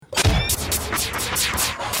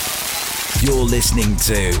You're listening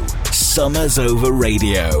to Summers Ovver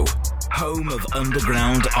Radio, home of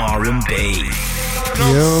underground R&B.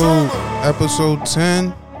 Yo, episode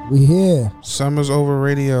 10. We here. Summers Ovver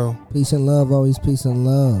Radio. Peace and love, always peace and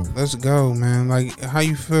love. Let's go, man. Like, how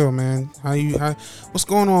you feel, man? What's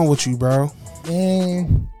going on with you, bro?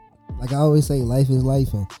 Man, like I always say, life is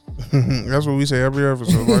lifein'. That's what we say every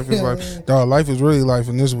episode. Life is life. Dog, life is really life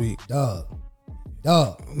in this week. Dog.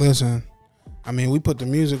 Listen, I mean, we put the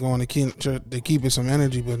music on to keep it some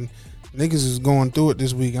energy, but niggas is going through it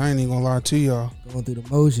this week. I ain't even gonna lie to y'all. Going through the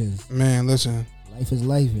motions. Man, listen. Life is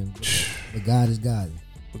lifein', but God is God.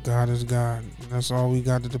 But God is God. That's all we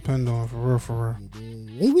got to depend on, for real.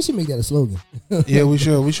 Hey, we should make that a slogan. Yeah, we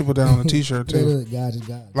should. We should put that on a t-shirt, too. God is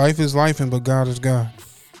God. Life is life, but God is God.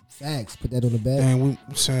 Facts. Put that on the back. And we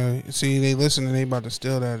say, see, they listen and they about to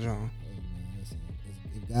steal that, John. Hey, man, listen.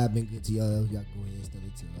 If God been good to y'all go ahead and steal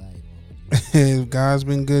it too. I ain't gonna hold you. If God's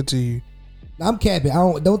been good to you. I'm capping.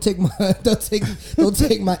 Don't take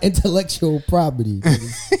my intellectual property.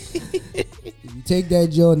 If you take that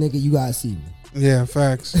Joe, nigga, you gotta see me. Yeah,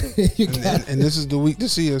 facts. and this is the week to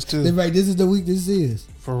see us too. Right, this is the week to see us.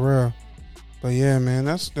 For real. But yeah, man,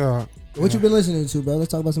 that's what you been listening to, bro?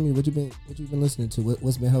 Let's talk about some of you. What you been listening to?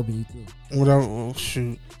 What's been helping you through?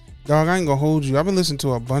 Shoot. Dog, I ain't gonna hold you. I've been listening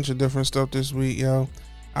to a bunch of different stuff this week, yo.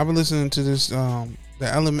 I've been listening to this the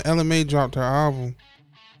LMA dropped her album,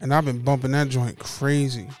 and I've been bumping that joint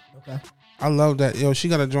crazy. Okay. I love that. Yo, she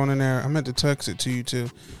got a joint in there. I meant to text it to you too.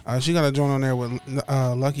 She got a joint on there with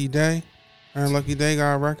Lucky Day. Her and Lucky Day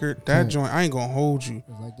got a record. That joint, I ain't gonna hold you.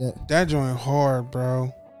 Like that. That joint hard,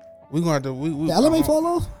 bro. We gonna have to. The LMA fall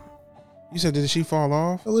off? You said, did she fall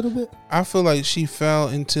off? A little bit. I feel like she fell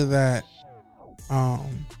into that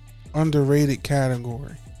underrated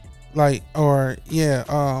category. Like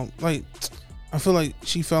I feel like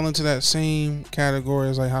she fell into that same category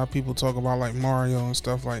as like how people talk about like Mario and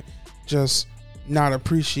stuff, like just not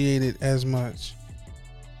appreciated as much.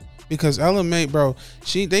 Because LMA, bro,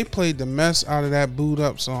 they played the mess out of that Boot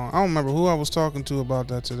Up song. I don't remember who I was talking to about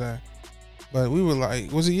that today, but we were like,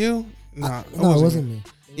 was it you? No, it wasn't me.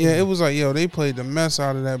 Yeah, it was like, yo, they played the mess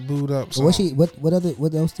out of that Boot Up song.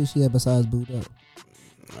 What else did she have besides Boot Up?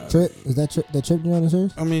 Trip? Is that Trip? That Trip joint is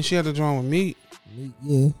hers? I mean, she had the joint with Meat.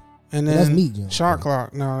 Yeah. And then that's Meat joint. Shot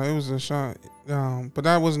Clock. No, it was a shot. But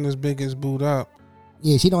that wasn't as big as Boot Up.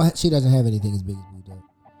 Yeah, she doesn't have anything as big as Boot Up.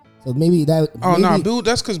 So maybe that. Oh no,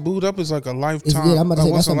 that's because Boot Up is like a lifetime. Yeah, I'm about to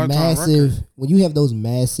say that's a massive. Record. When you have those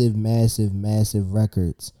massive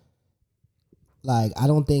records, like I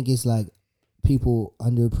don't think it's like people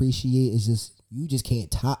underappreciate. It's just you just can't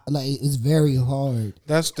top. Like it's very hard.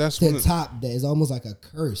 That's to top that. It's almost like a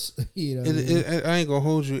curse. You know, I ain't gonna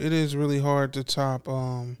hold you. It is really hard to top.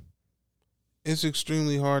 It's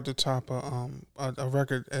extremely hard to top a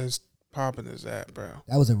record as popping as that, bro.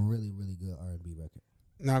 That was a really really good R&B record.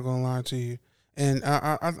 Not gonna lie to you. And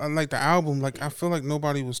I like the album. Like I feel like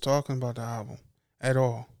nobody was talking about the album at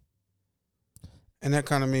all. And that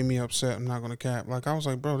kind of made me upset. I'm not gonna cap. Like I was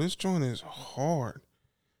like, bro, this joint is hard.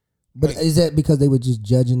 But is that because they were just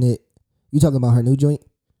judging it? You talking about her new joint?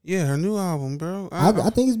 Yeah, her new album, bro.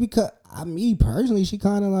 I think it's because me personally, she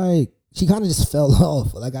kind of just fell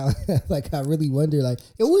off. Like I really wonder, like,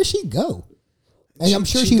 yo, where'd she go? And I'm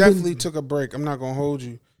sure she definitely took a break. I'm not gonna hold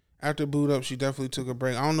you. After Boot Up, she definitely took a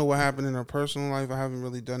break. I don't know what happened in her personal life. I haven't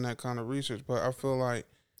really done that kind of research, but I feel like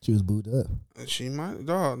she was booed up. She might,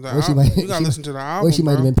 dog. You gotta listen to the album. Or she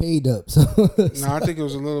might have been paid up. So I think it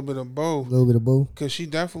was a little bit of both. A little bit of both. Because she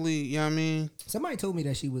definitely, you know what I mean? Somebody told me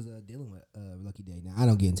that she was dealing with Lucky Day. Now I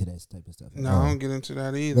don't get into that type of stuff. No, I don't get into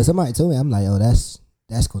that either. But somebody told me, I'm like, oh, that's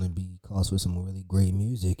going to be cause for some really great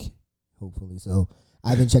music, hopefully. So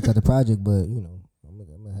I haven't checked out the project, but you know, I'm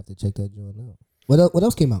gonna have to check that joint out. What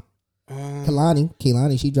else came out?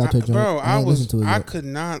 Kehlani, she dropped her joint. Bro, I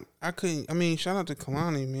mean, shout out to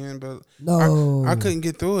Kehlani, man, but no, I couldn't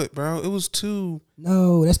get through it, bro. It was too.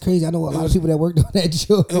 No, that's crazy. I know a lot of people that worked on that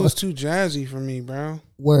joint. It was too jazzy for me, bro.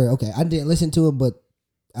 Word, okay. I didn't listen to it, but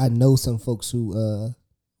I know some folks who,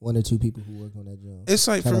 one or two people who worked on that joint. It's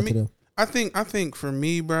like for me, I think for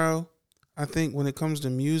me, bro. I think when it comes to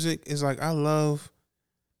music, it's like I love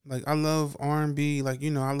R&B, like, you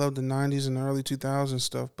know, I love the 90s and the early 2000s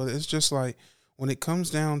stuff, but it's just like when it comes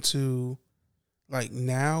down to like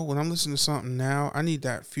now, when I'm listening to something now, I need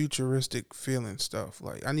that futuristic feeling stuff.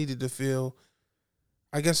 Like I needed to feel,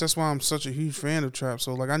 I guess that's why I'm such a huge fan of trap.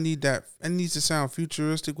 So like I need that, it needs to sound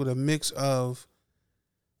futuristic with a mix of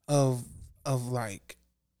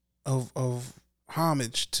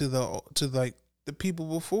homage to the people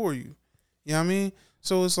before you. You know what I mean?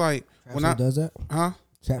 So it's like Trap when does that? Huh?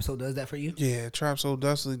 Trap Soul does that for you? Yeah, Trap Soul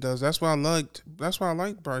definitely does. That's why I liked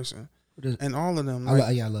Bryson and all of them.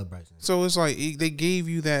 I love Bryson. So it's like they gave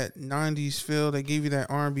you that '90s feel, they gave you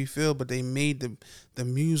that R&B feel, but they made the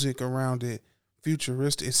music around it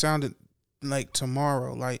futuristic. It sounded like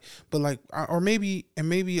tomorrow, or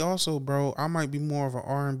maybe also, bro, I might be more of an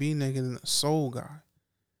R&B nigga than a soul guy.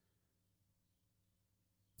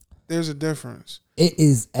 There's a difference. It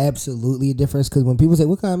is absolutely a difference because when people say,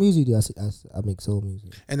 "What kind of music do you?" I make soul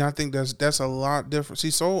music, and I think that's a lot different. See,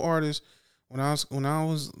 soul artists when I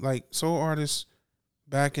was like soul artists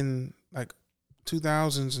back in like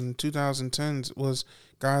 2000s and 2010s was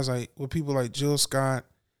guys like with people like Jill Scott,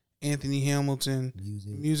 Anthony Hamilton,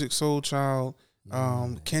 Music Soul Child,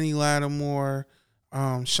 Kenny Lattimore,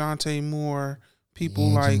 Shantae Moore.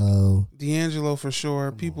 People D'Angelo for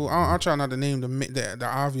sure. People, I'll try not to name the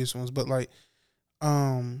obvious ones, but like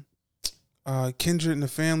Kindred and the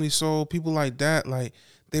Family Soul, people like that. Like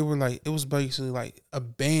they were like, it was basically like a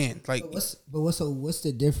band. Like, what's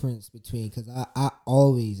the difference between? Because I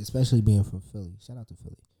always, especially being from Philly, shout out to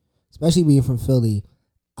Philly, especially being from Philly,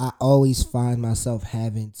 I always find myself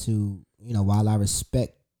having to, while I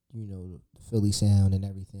respect, the Philly sound and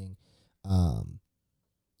everything,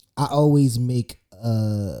 I always make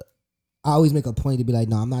a point to be like,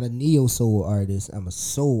 no, I'm not a neo soul artist. I'm a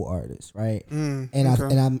soul artist, right? The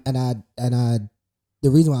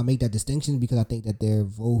reason why I make that distinction is because I think that they're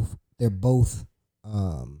both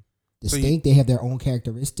distinct. They have their own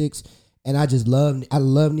characteristics, and I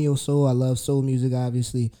love neo soul. I love soul music,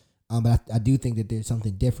 obviously, but I do think that there's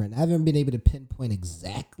something different. I haven't been able to pinpoint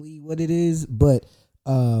exactly what it is, but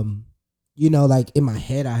like in my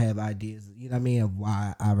head, I have ideas, of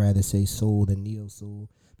why I rather say soul than neo soul.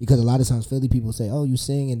 Because a lot of times Philly people say, "Oh, you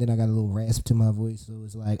sing," and then I got a little rasp to my voice, so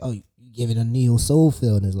it's like, "Oh, you give it a neo soul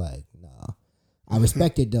feel," and it's like, nah. I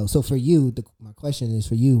respect it though. So for you, my question is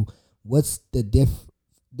for you: what's the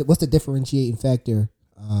differentiating factor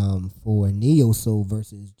for neo soul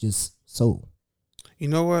versus just soul? You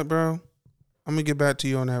know what, bro? I'm gonna get back to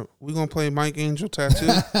you on that. We're gonna play Mike Angel Tattoo.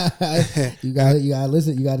 You gotta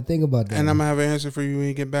listen. You gotta think about that. And I'm gonna have an answer for you when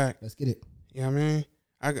you get back. Let's get it. You know what I mean?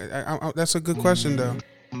 I that's a good question though.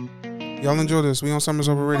 Y'all enjoy this. We on Summers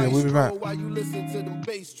Ovver Radio. We'll be back. While you listen to the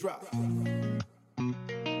bass drop.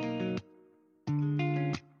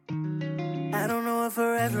 I don't know what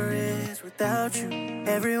forever is without you.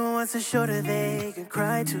 Everyone wants a shoulder they can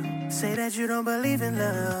cry to. Say that you don't believe in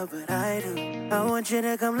love, but I do. I want you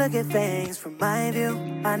to come look at things from my view.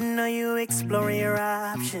 I know you exploring your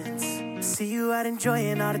options. See you out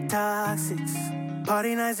enjoying all the toxics.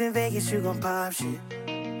 Party nights in Vegas, you gon' pop shit.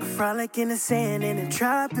 A frolic in the sand in the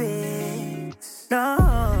tropics. No,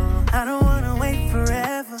 I don't wanna wait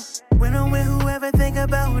forever. When I'm with whoever, think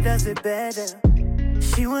about who does it better.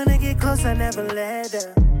 She wanna get close, I never let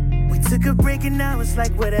her. We took a break and now it's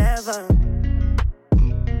like whatever.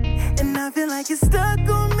 And I feel like it's stuck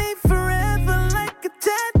on me forever like a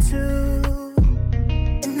tattoo.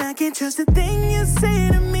 And I can't trust a thing you say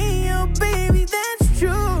to me, oh baby, that's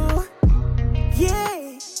true.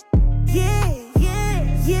 Yeah, yeah,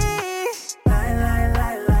 yeah, yeah. Lie, lie,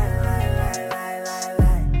 lie, lie, lie, lie, lie, lie,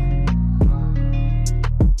 lie.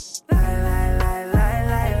 Lie, lie, lie, lie,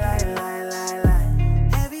 lie, lie, lie, lie.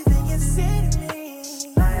 Everything you say to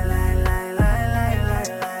me. Lie, lie, lie, lie, lie, lie,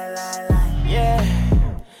 lie, lie, lie. Yeah.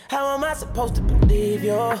 How am I supposed to believe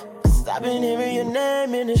you? 'Cause I've been hearing your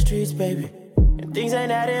name in the streets, baby. And things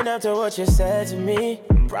ain't adding up to what you said to me.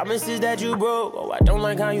 Promises that you broke, oh, I don't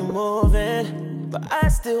like how you moving. But I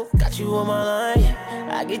still got you on my line.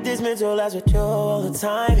 I get this mental as with you all the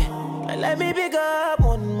time. And let me pick up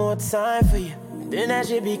one more time for you. Then that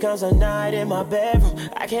shit becomes a night in my bedroom.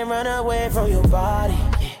 I can't run away from your body.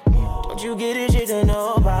 Yeah. Don't you get this shit to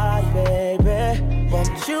nobody, baby.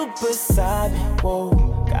 Want you beside me,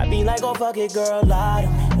 whoa. Got me like, oh fuck it, girl, lie to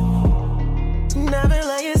me. And I feel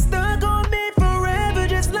like it's stuck on me forever,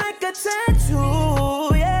 just like a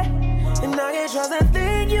tattoo, yeah. And I can't trust a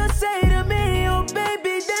thing you say to me, oh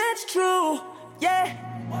baby, that's true, yeah.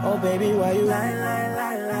 Oh baby, why you lie, lie,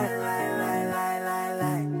 lie, lie, lie, lie, lie, lie,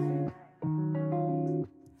 lie.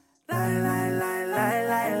 Lie, lie, lie, lie,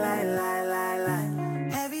 lie, lie, lie, lie, lie.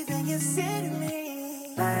 Everything you say to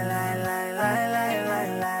me. Lie, lie, lie, lie, lie, lie,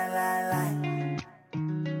 lie, lie, lie.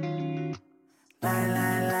 Lie,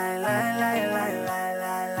 lie, lie, lie, lie, lie, lie,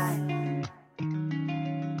 lie, lie.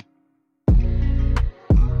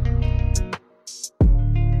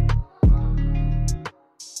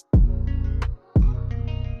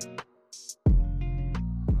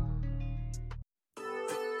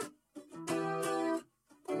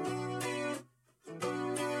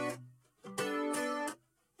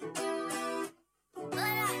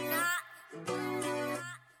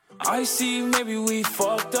 I see maybe we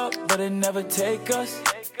fucked up, but it never take us.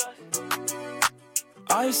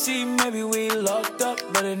 I see maybe we locked up,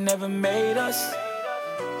 but it never made us.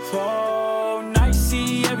 Oh, I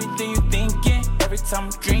see everything you thinking, every time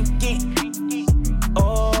I'm drinking.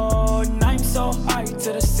 Oh, I'm so high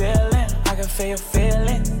to the ceiling, I can feel your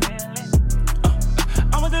feeling.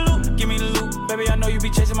 I want the loot, give me the loot. Baby, I know you be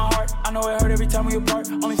chasing my heart. I know it hurt every time we apart.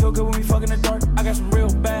 Only feel good when we fuck in the dark. I got some real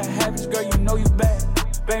bad habits, girl, you know you bad.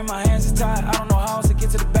 Baby, my hands are tied, I don't know how else to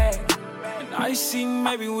get to the bag. And I see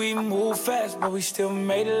maybe we move fast, but we still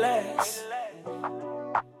made it last.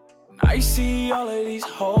 And I see all of these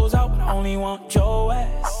hoes out, but only want your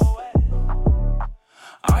ass.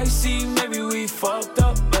 I see maybe we fucked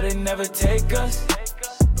up, but it never take us.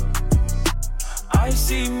 I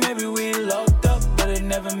see maybe we locked up, but it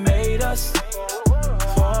never made us.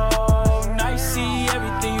 Oh, and I see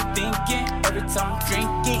everything you thinking, every time I'm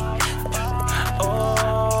drinking.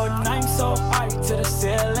 Oh, and I'm so high to the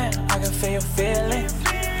ceiling, I can feel your feeling.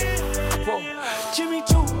 Whoa.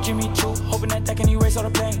 Jimmy Choo, hoping that can erase all the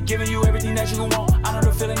pain. Giving you everything that you can want, I know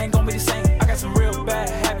the feeling ain't gonna be the same. I got some real bad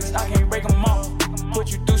habits, I can't break them all.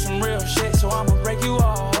 Put you through some real shit, so I'ma break you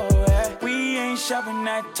all. Yeah. We ain't shopping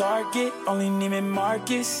at Target, only Neiman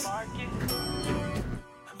Marcus.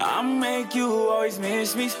 I make you always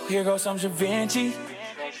miss me, so here goes some Givenchy.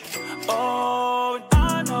 Oh,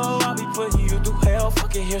 I know I'll be putting you through hell.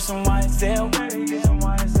 Fuck it, here's some YSL.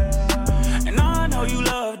 And I know you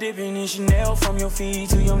love dipping in Chanel, from your feet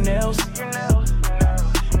to your nails.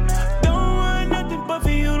 Don't want nothing but for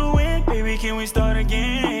you to win, baby, can we start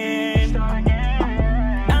again?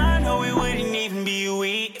 I know it wouldn't even be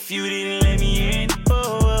weak if you didn't let me in.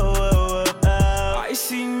 I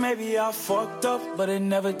see maybe I fucked up, but it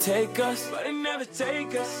never take us.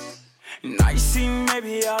 And I see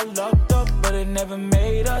maybe I locked up, but it never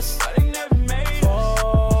made us.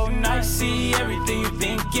 Oh, and I see everything you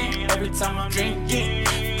thinking, every time I'm drinking.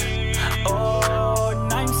 Oh,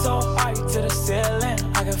 and I'm so high to the ceiling,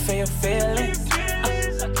 I can feel your feelings.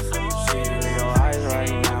 See it in your eyes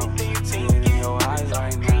right now. See it in your eyes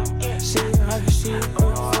right now. See it, I can see it in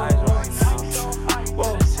your eyes right now.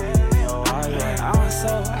 Whoa, see it in your eyes right now. I'm so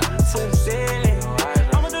high to the ceiling.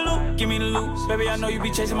 Give me the loot, baby, I know you be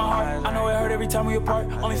chasing my heart. I know it hurt every time we apart.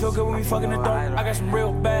 Only feel good when we fuck in the dark. I got some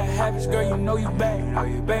real bad habits, girl, you know you bad.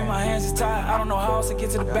 Baby, my hands are tied, I don't know how else to get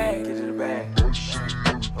to the bag.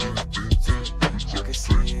 I can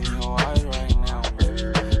see it in your eyes right now. I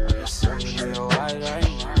can see it in your eyes right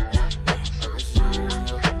now. I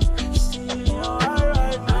can see it in your eyes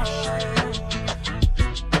right now.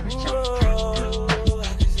 Whoa, I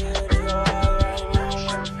can see it in your eyes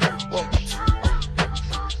right now. Whoa.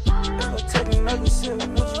 Another sip, what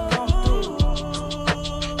you gon' do?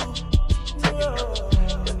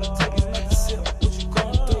 If I take another sip, what you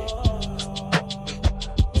gon' do?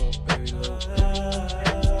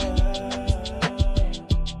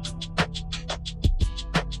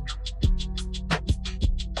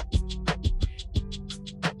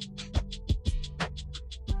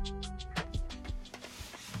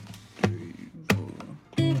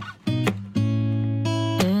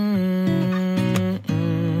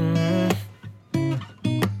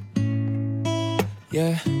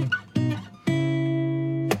 Yeah.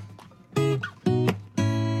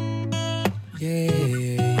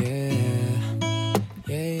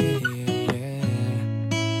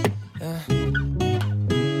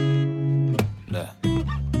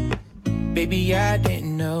 Baby, I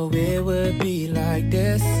didn't know it would be like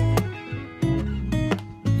this.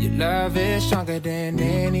 Your love is stronger than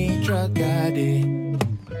any drug I did.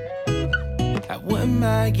 I wouldn't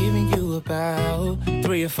mind giving you about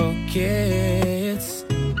 3 or 4 kids.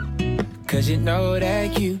 Cause you know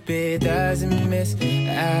that Cupid doesn't miss.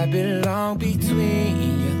 I belong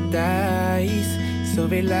between your thighs, so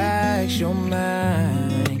relax your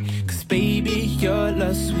mind. Cause baby, your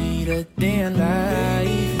love's sweeter than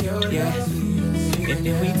life. Yeah. And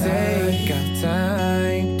if we take our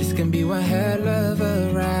time, this can be one hell of a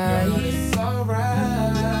ride.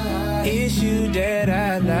 It's you that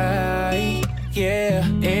I like. Yeah,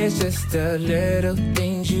 it's just the little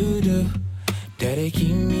things you do that'll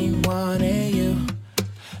keep me wanting you.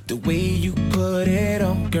 The way you put it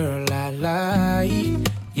on, girl, I like.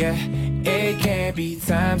 Yeah, it can't be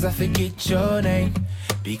times I forget your name,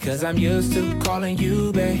 because I'm used to calling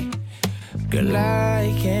you babe. Girl, I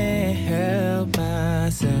can't help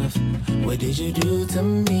myself. What did you do to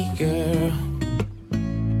me, girl?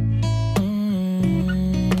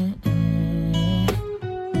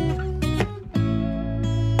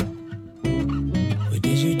 What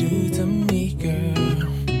did you do to me, girl?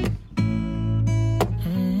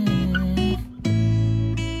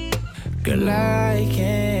 I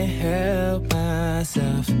can't help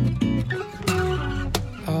myself.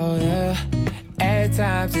 Oh yeah. At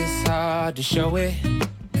times it's hard to show it.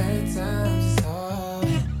 At times it's hard.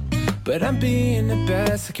 But I'm being the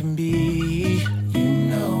best I can be. You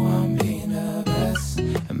know I'm being the best.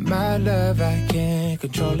 And my love, I can't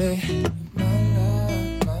control it. My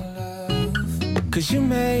love. Cause you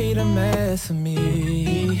made a mess of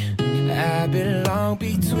me. I belong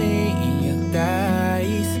between your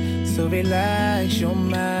thighs. So relax your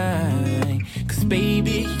mind. Cause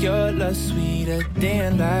baby, your love's sweeter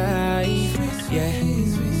than life. Yeah.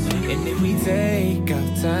 And if we take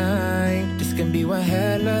our time, this can be one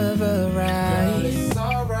hell of a ride. It's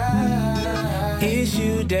alright. It's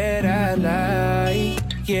you that I like.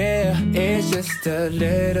 Yeah, it's just the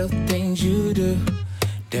little things you do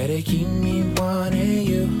that'll keep me wanting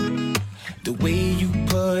you. The way you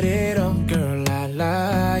put it on, girl, I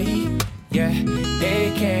like. Yeah,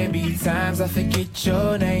 there can be times I forget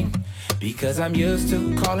your name because I'm used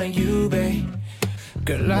to calling you babe.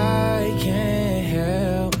 Girl, I can't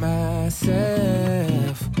help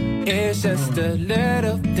myself. It's just the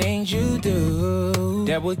little things you do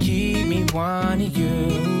that will keep me wanting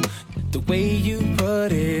you. The way you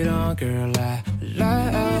put it on, girl, I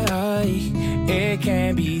like. It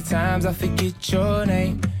can be times I forget your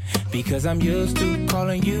name because I'm used to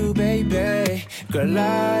calling you baby. Girl,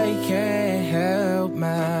 I can't help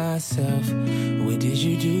myself. What did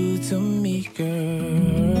you do to me, girl?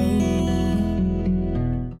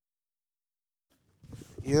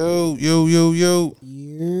 Yo.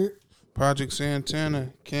 Yeah. Project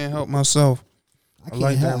Santana. Can't help myself. I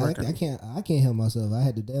like that record. I can't help myself. I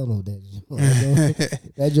had to download that joint.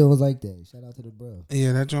 That joint was like that. Shout out to the bro.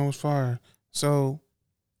 Yeah, that joint was fire. So,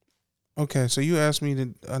 okay, so you asked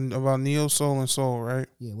me about neo soul and soul, right?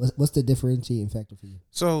 Yeah. What's the differentiating factor for you?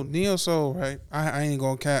 So neo soul, right? I ain't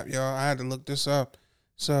gonna cap, y'all. I had to look this up.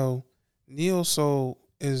 So neo soul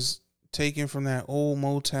is taken from that old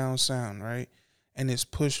Motown sound, right? And it's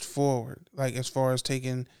pushed forward, like as far as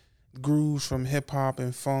taking grooves from hip hop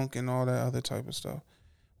and funk and all that other type of stuff.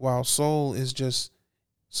 While soul is just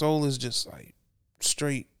like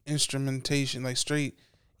straight instrumentation, like straight,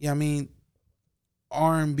 yeah, I mean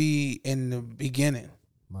R&B in the beginning.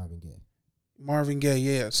 Marvin Gaye,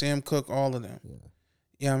 yeah, Sam Cooke, all of them.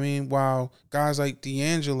 Yeah, I mean, while guys like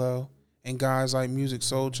D'Angelo and guys like Music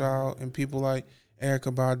Soul Child and people like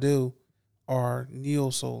Erykah Badu are neo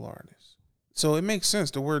soul artists. So it makes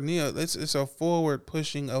sense. The word neo, it's a forward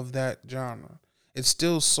pushing of that genre. It's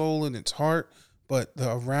still soul in its heart, but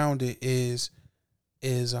the around it is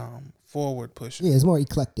forward pushing. Yeah, it's more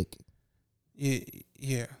eclectic.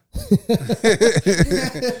 Yeah.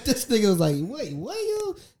 This nigga was like, wait, what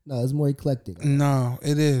you? No, it's more eclectic. No,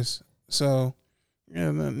 it is. So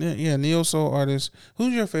yeah, neo soul artists.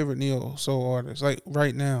 Who's your favorite neo soul artist? Like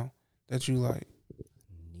right now that you like?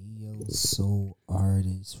 Neo soul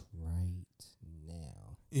artist right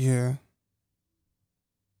now. Yeah.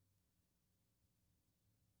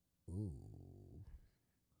 Ooh.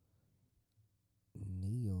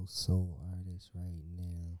 Neo soul artist right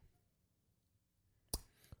now.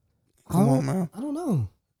 Come on, man. I don't know.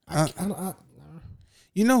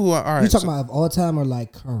 You know who? All right. You talking about of all time or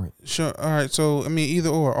like current? Sure. All right. So I mean, either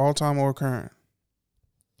or, all time or current.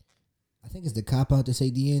 I think it's the cop out to say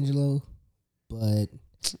D'Angelo, but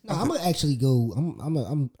no, I'm gonna actually go.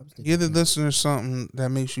 I'm Give the listeners something that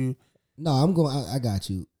makes you. No, I'm going. I got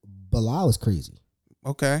you. Bilal is crazy.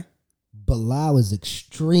 Okay. Bilal is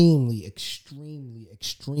extremely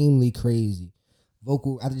crazy.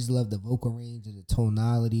 Vocal. I just love the vocal range and the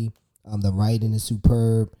tonality. The writing is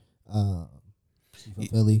superb. She's from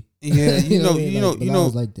Philly. Yeah, you know,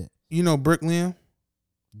 like that. You know, Brick Liam.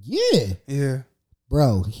 Yeah,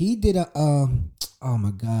 bro. He did a. Oh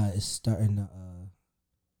my God, it's starting to.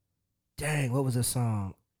 Dang, what was the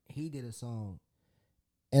song? He did a song,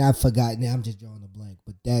 and I forgot. Now I'm just drawing a blank.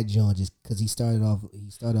 But that joint just because he started off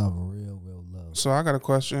real low. So I got a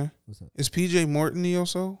question. What's up? Is PJ Morton neo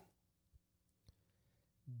soul?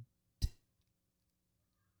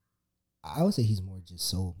 I would say he's more just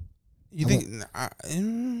soul. You think?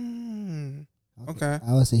 Okay.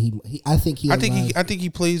 I would say he. I think he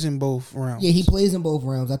plays in both rounds. Yeah, he plays in both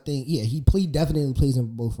rounds. I think. Yeah, definitely plays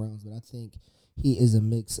in both rounds. But I think he is a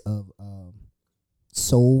mix of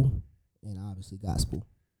soul and obviously gospel.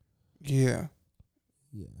 Yeah.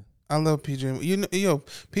 I love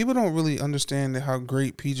PJ. People don't really understand how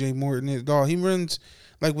great PJ Morton is. Dog, he runs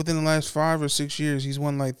like within the last 5 or 6 years, he's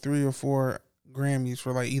won like 3 or 4 Grammys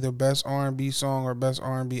for like either best R&B song or best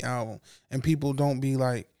R&B album, and people don't be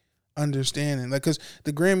like understanding, like, because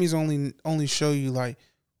the Grammys only show you like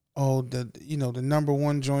the number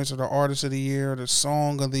one joints, or the artist of the year, or the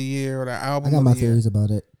song of the year, or the album. I got of my the year. theories about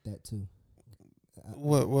that too.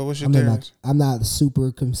 What's your theories? I'm not a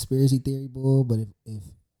super conspiracy theory bull, but if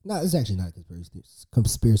no, it's actually not a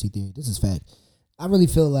conspiracy theory. This is fact. I really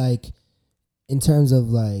feel like, in terms of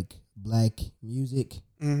like black music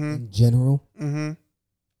in general,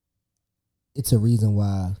 it's a reason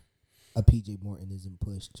why a PJ Morton isn't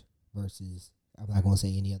pushed versus, I'm not going to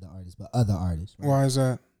say any other artist, but other artists. Right? Why is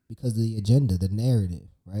that? Because of the agenda, the narrative,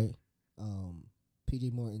 right?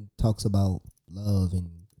 PJ Morton talks about love and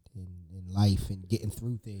life and getting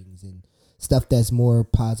through things and stuff that's more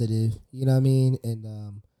positive, you know what I mean,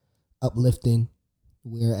 and uplifting,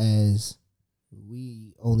 whereas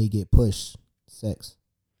we only get pushed sex,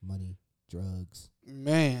 money, drugs,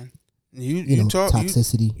 man. You talk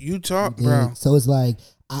toxicity. You talk, bro. So it's like,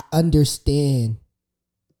 I understand.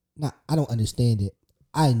 I don't understand it.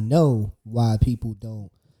 I know why people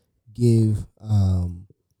don't give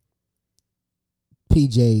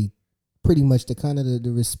PJ pretty much the kind of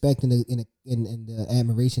the respect and the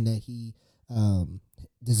admiration that he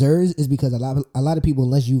deserves, is because a lot of people,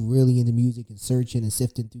 unless you really into music and searching and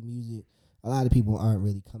sifting through music, a lot of people aren't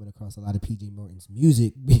really coming across a lot of PJ Morton's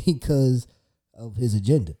music because of his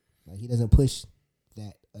agenda. Like, he doesn't push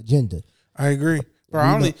that agenda. I agree. Bro,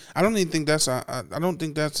 I don't even think that's that's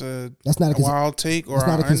not a wild take, or it's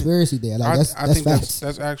not a conspiracy there. Like, I think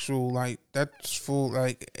that's actual, like, that's full,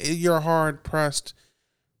 like, you're hard pressed,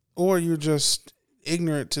 or you're just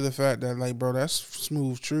ignorant to the fact that, like, bro, that's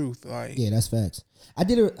smooth truth. Like, yeah, that's facts. I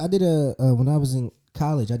did a when I was in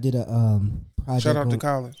college, I did a project. Shout out to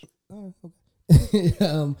college. Oh,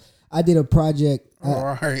 okay. I did a project.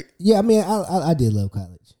 All right. Yeah, I mean, I did love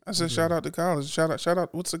college. I said shout out to college. Shout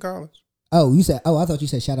out. What's the college? Oh, you said. Oh, I thought you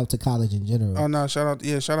said shout out to college in general. Oh no, shout out.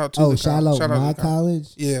 Yeah, shout out to. Oh, shout out my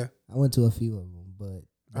college. Yeah, I went to a few of them, but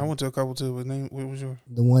I went to a couple too. But what was yours?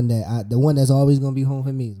 The one that's always gonna be home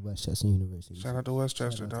for me is Westchester University. Shout out to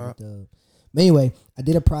Westchester, dog. But anyway, I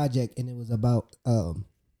did a project, and it was about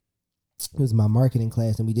it was my marketing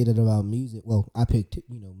class, and we did it about music. Well, I picked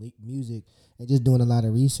music, and just doing a lot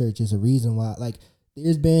of research is a reason why. Like,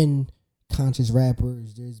 there's been conscious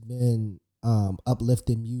rappers, there's been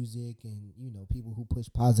uplifting music, and people who push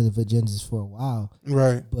positive agendas for a while,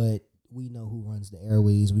 right? But we know who runs the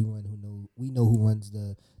airways. We know who runs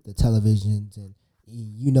the televisions, and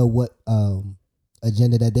what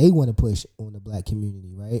agenda that they want to push on the black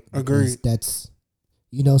community, right? Agreed. That's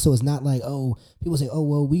so it's not like, oh, people say, oh,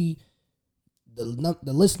 well,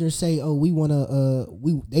 the listeners say, oh,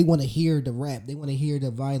 they want to hear the rap, they want to hear the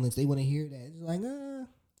violence, they want to hear that. It's like,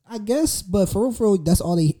 I guess, but for real, that's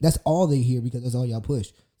all they hear, because that's all y'all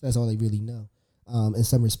push. That's all they really know, in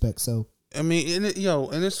some respects. So I mean, and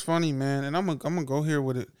it's funny, man. And I'm gonna go here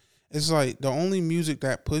with it. It's like the only music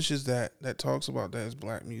that pushes that talks about that is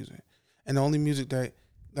black music, and the only music that,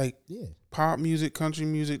 like, pop music, country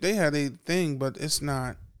music, they had a thing, but it's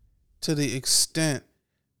not to the extent,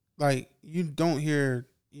 like, you don't hear,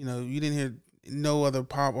 you didn't hear no other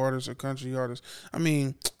pop artists or country artists. I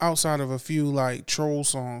mean, outside of a few, like, troll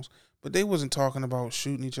songs, but they wasn't talking about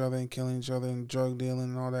shooting each other and killing each other and drug dealing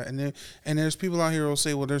and all that. And there's people out here who'll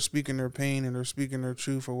say, well, they're speaking their pain and they're speaking their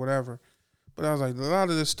truth or whatever. But I was like, a lot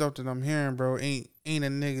of this stuff that I'm hearing, bro, ain't a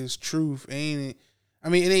nigga's truth, ain't it? I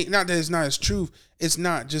mean, it ain't, not that it's not his truth. It's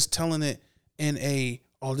not just telling it in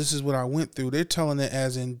this is what I went through. They're telling it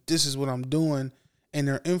as in, this is what I'm doing. And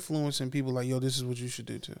they're influencing people like, yo, this is what you should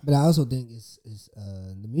do too. But I also think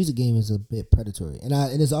the music game is a bit predatory, and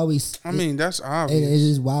it's always. I mean, that's obvious. And it's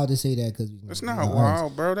just wild to say that, because it's not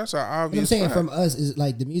wild, bro. That's an obvious. What I'm saying fact. From us is,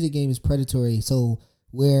 like, the music game is predatory. So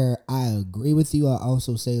where I agree with you, I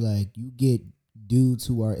also say, like, you get dudes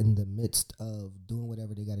who are in the midst of doing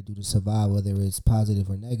whatever they got to do to survive, whether it's positive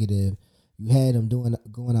or negative. You had them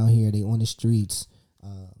going out here, they on the streets.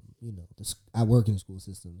 I work in the school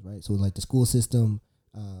systems, right? So, like, the school system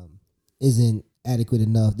isn't adequate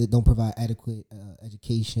enough. They don't provide adequate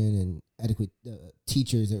education and adequate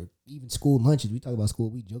teachers, or even school lunches. We talk about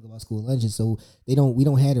school, we joke about school lunches. So we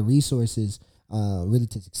don't have the resources really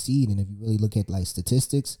to succeed. And if you really look at, like,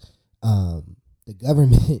 statistics, the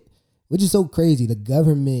government, which is so crazy, the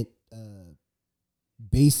government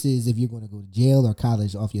bases if you're going to go to jail or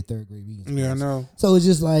college off your third grade reading skills. Yeah, I know. So it's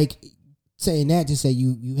just like, saying that to say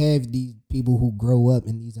you have these people who grow up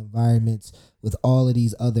in these environments with all of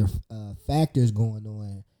these other factors going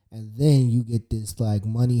on, and then you get this, like,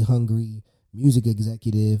 money hungry music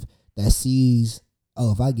executive that sees,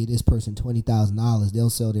 oh, if I get this person $20,000, they'll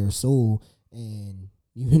sell their soul, and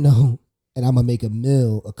and I'm gonna make a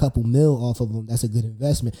couple mil off of them. That's a good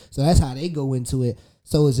investment. So that's how they go into it.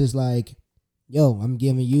 So it's just like, yo, I'm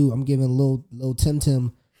giving Lil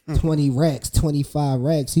Tim 20 racks, 25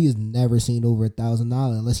 racks. He has never seen over $1,000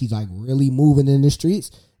 unless he's like really moving in the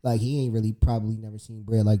streets. Like he ain't really probably never seen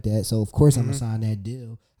bread like that. So of course I'm gonna sign that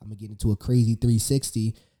deal. I'm gonna get into a crazy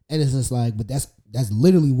 360. And it's just like, but that's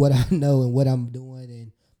literally what I know and what I'm doing.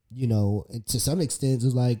 And you know, and to some extent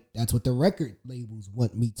it's like that's what the record labels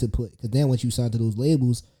want me to put. Because then once you sign to those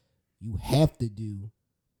labels, you have to do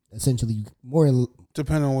essentially more.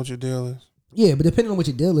 Depending on what your deal is. Yeah, but depending on what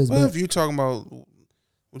your deal is. But if you talking about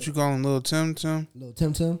what you calling Lil Tim? Lil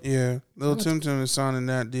Tim? Yeah. Lil Tim is signing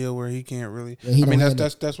that deal where he can't really. Yeah, I mean,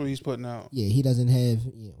 that's what he's putting out. Yeah, he doesn't have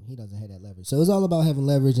that leverage. So it's all about having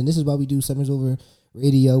leverage, and this is why we do Summers Over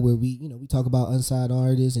Radio, where we talk about unsigned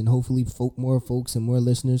artists, and hopefully more folks and more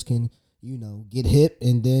listeners can get hip,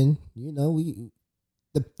 and then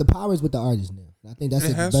the power is with the artist now. I think that's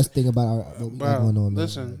the best thing about what we got going on.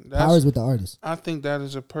 Listen, power is with the artist. I think that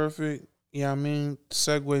is a perfect. Yeah, I mean,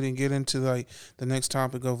 segue to get into like the next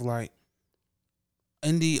topic of like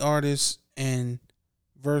indie artists and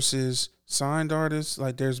versus signed artists.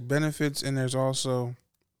 Like there's benefits and there's also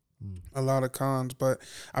a lot of cons. But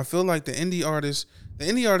I feel like the indie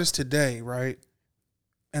artists today, right?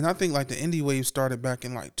 And I think like the indie wave started back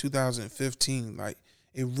in like 2015. Like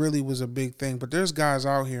it really was a big thing. But there's guys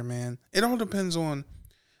out here, man. It all depends on,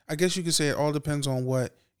 I guess you could say it all depends on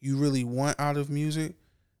what you really want out of music.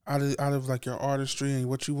 Out of like your artistry and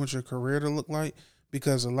what you want your career to look like,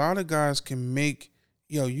 because a lot of guys can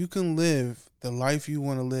you can live the life you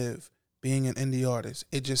want to live being an indie artist.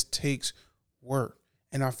 It just takes work.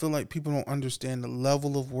 And I feel like people don't understand the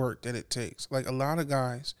level of work that it takes. Like a lot of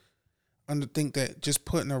guys think that just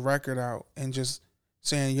putting a record out and just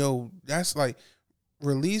saying, yo, that's like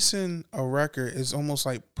releasing a record is almost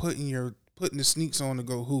like putting the sneaks on to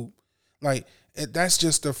go hoop. Like, that's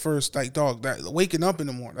just the first, like, dog, that waking up in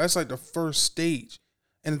the morning. That's like the first stage.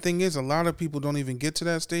 And the thing is, a lot of people don't even get to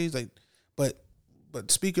that stage. Like, but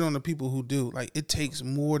speaking on the people who do, like, it takes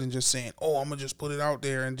more than just saying, oh, I'm going to just put it out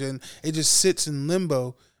there. And then it just sits in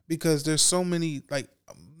limbo because there's so many, like,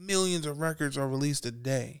 millions of records are released a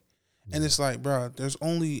day. And it's like, bro, there's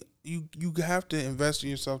only, you have to invest in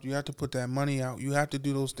yourself. You have to put that money out. You have to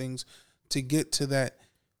do those things to get to that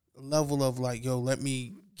level of like, yo, let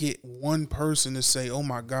me get one person to say, oh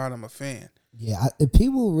my God, I'm a fan. Yeah, if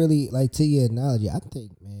people really, like, to your analogy, I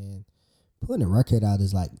think, man, putting a record out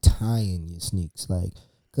is like tying your sneaks. Like,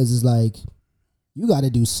 because it's like, you got to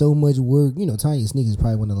do so much work. Tying your sneaks is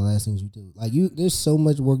probably one of the last things you do. Like, there's so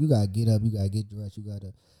much work. You got to get up. You got to get dressed. You got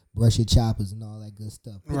to brush your choppers and all that good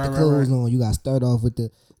stuff. Put the clothes on. You got to start off with the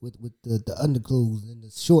underclothes and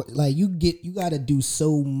the short. Like, you got to do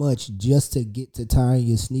so much just to get to tying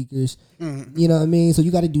your sneakers. Mm-hmm. You know what I mean? So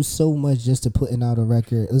you got to do so much just to putting out a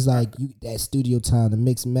record. It's like that studio time, the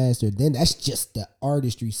mix master. Then that's just the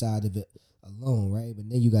artistry side of it alone, right? But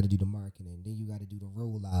then you got to do the marketing. Then you got to do the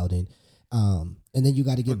rollout and then you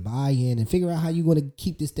got to get buy-in and figure out how you want to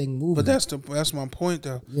keep this thing moving. But that's my point,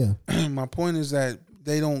 though. Yeah. My point is that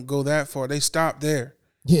they don't go that far. They stop there.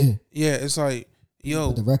 Yeah. Yeah, it's like, yo,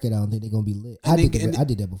 put the record out and think they're gonna be lit. I did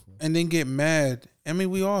that before. And then get mad. I mean,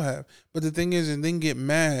 we all have. But the thing is, and then get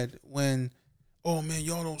mad when, oh man,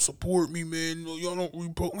 y'all don't support me, man. Y'all don't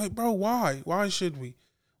repost. Like, bro, why? Why should we?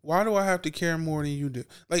 Why do I have to care more than you do?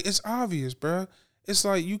 Like, it's obvious, bro. It's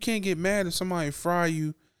like you can't get mad if somebody fry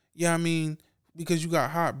you. Yeah, I mean, because you got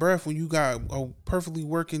hot breath when you got a perfectly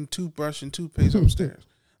working toothbrush and toothpaste upstairs.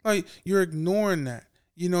 Like, you're ignoring that.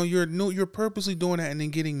 You're purposely doing that and then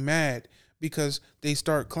getting mad because they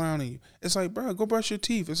start clowning you. It's like, bro, go brush your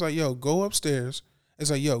teeth. It's like, yo, go upstairs.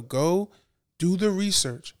 It's like, yo, go do the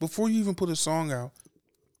research. Before you even put a song out,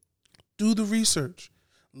 do the research.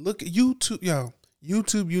 Look at YouTube. Yo,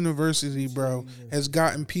 YouTube University, bro, has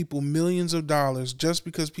gotten people millions of dollars just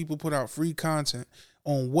because people put out free content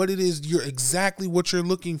on what it is exactly what you're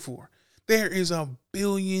looking for. There is a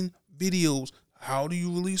billion videos. How do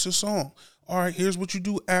you release a song? All right, here's what you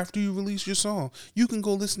do after you release your song. You can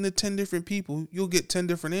go listen to 10 different people. You'll get 10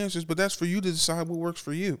 different answers, but that's for you to decide what works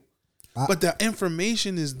for you. But the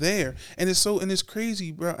information is there, and it's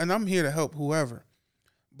crazy, bro. And I'm here to help whoever.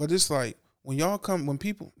 But it's like when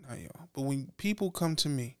people come to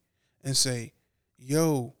me and say,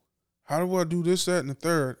 yo, how do I do this, that, and the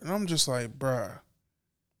third? And I'm just like, bruh,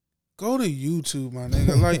 go to YouTube, my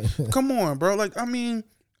nigga. Like, come on, bro. Like, I mean,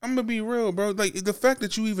 I'm gonna be real, bro. Like, the fact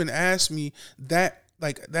that you even asked me that,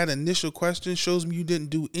 like, that initial question shows me you didn't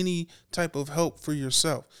do any type of help for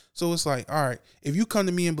yourself. So it's like, all right, if you come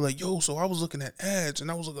to me and be like, yo, so I was looking at ads and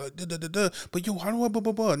I was like, but yo, how do I blah,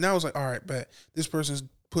 blah, blah? Now it's like, all right, bet this person's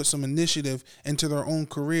put some initiative into their own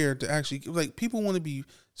career to actually, like, people want to be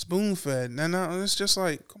spoon fed. Now it's just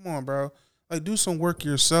like, come on, bro. Like, do some work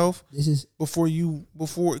yourself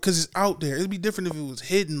before because it's out there. It'd be different if it was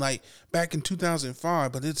hidden like back in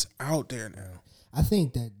 2005, but it's out there now. I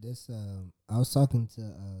think that this. I was talking to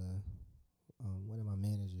one of my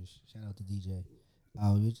managers. Shout out to DJ.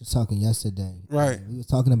 We were just talking yesterday. Right. We were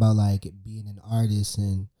talking about like being an artist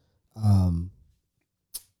and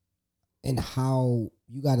how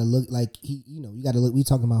you gotta look like you gotta look. We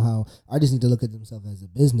talking about how artists need to look at themselves as a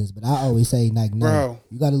business, but I always say like, no, bro,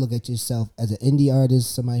 you gotta look at yourself as an indie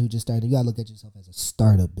artist, somebody who just started. You gotta look at yourself as a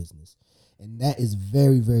startup business, and that is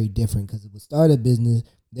very, very different because with startup business,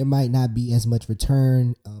 there might not be as much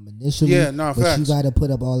return initially. Yeah, no, but facts. you got to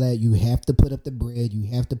put up all that. You have to put up the bread.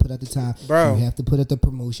 You have to put up the time. Bro. You have to put up the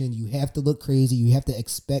promotion. You have to look crazy. You have to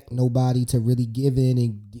expect nobody to really give in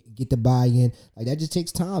and get the buy-in. Like, that just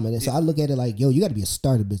takes time. And so I look at it like, yo, you got to be a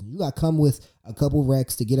startup business. You got to come with a couple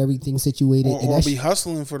recs to get everything situated. Or be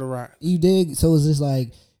hustling for the rack. You dig? So it's just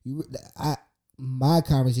like, my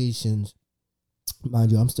conversations, mind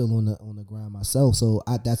you, I'm still on the grind myself. So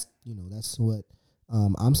that's what.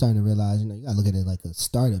 I'm starting to realize, you gotta look at it like a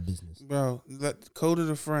startup business. Bro, let Coda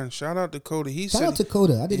the friend. Shout out to Coda. Shout out to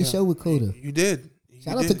Coda. I did a show with Coda. You did.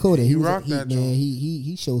 Shout out to Coda. He rocked that, man.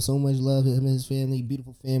 He showed so much love to him and his family,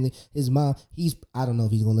 beautiful family. His mom, I don't know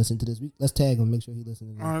if he's gonna listen to this. Let's tag him, make sure he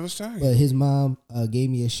listens to this. All right, let's tag him. But his mom gave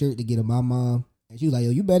me a shirt to get to my mom. And she was like, yo,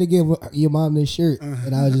 you better give your mom this shirt.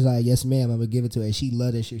 And I was just like, yes, ma'am, I'm going to give it to her. And she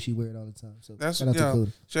loved that shirt. She wear it all the time. So shout out to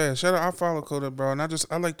Coda. Yeah, shout out. I follow Coda, bro. And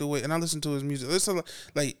I like the way, and I listen to his music. Listen,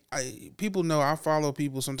 like, people know I follow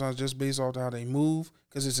people sometimes just based off how they move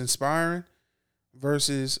because it's inspiring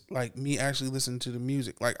versus, like, me actually listening to the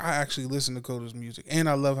music. Like, I actually listen to Coda's music. And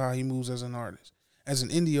I love how he moves as an artist, as an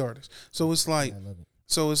indie artist. So it's like,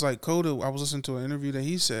 Coda, I was listening to an interview that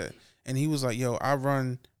he said, and he was like, yo, I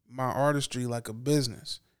run my artistry like a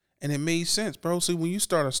business. And it made sense, bro. See, when you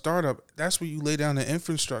start a startup, that's where you lay down the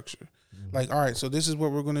infrastructure. Mm-hmm. Like, all right, so this is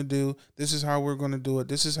what we're going to do. This is how we're going to do it.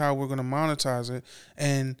 This is how we're going to monetize it.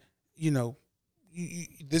 And,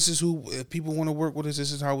 this is who, if people want to work with us,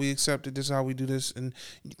 this is how we accept it. This is how we do this. And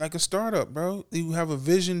like a startup, bro, you have a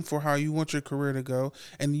vision for how you want your career to go.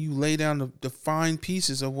 And you lay down the fine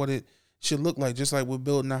pieces of what it should look like. Just like we're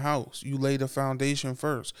building a house. You lay the foundation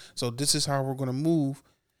first. So this is how we're going to move.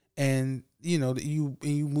 And, you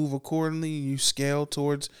move accordingly, you scale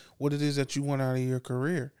towards what it is that you want out of your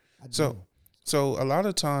career. So a lot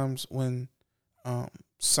of times when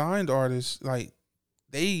signed artists, like,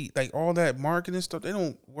 they, like, all that marketing stuff, they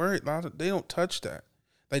don't worry about it. They don't touch that.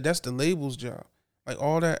 Like, that's the label's job. Like,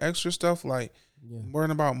 all that extra stuff, like,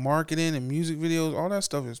 worrying about marketing and music videos, all that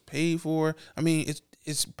stuff is paid for. I mean,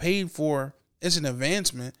 it's paid for. It's an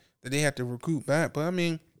advancement that they have to recruit back. But, I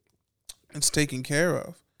mean, it's taken care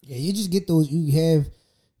of. Yeah, you just get those. You have,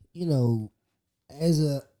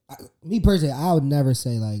 me personally, I would never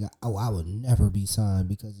say like, oh, I would never be signed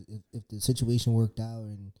because if the situation worked out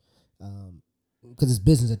and because it's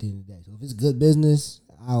business at the end of the day. So if it's good business,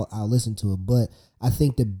 I'll listen to it. But I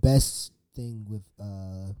think the best thing with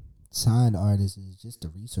signed artists is just the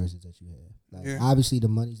resources that you have. Like, obviously the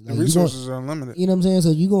money, the resources are unlimited. You know what I'm saying? So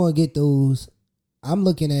you're gonna get those. I'm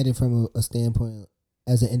looking at it from a standpoint.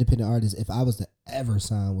 As an independent artist, if I was to ever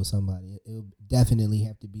sign with somebody, it would definitely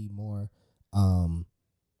have to be more of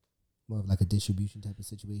like a distribution type of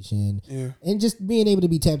situation. Yeah. And just being able to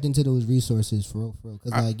be tapped into those resources for real.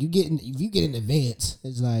 Because like if you get in advance,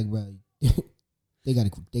 it's like, bro, they gotta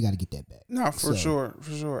get that back. No, for sure.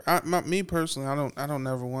 Me personally, I don't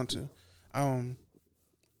never want to.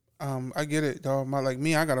 I get it, dog.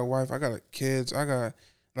 I got a wife, I got kids, I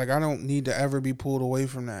don't need to ever be pulled away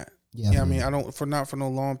from that. Yeah, I mean, I don't for no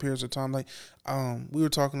long periods of time. Like, we were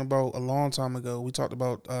talking about a long time ago. We talked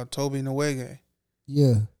about Toby Nwege.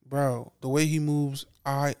 Yeah, bro, the way he moves,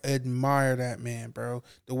 I admire that man, bro.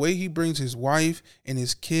 The way he brings his wife and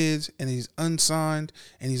his kids, and he's unsigned,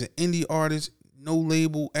 and he's an indie artist, no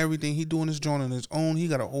label, everything. He doing his joint on his own. He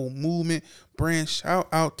got a whole movement, brand. Shout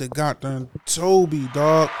out to goddamn Toby,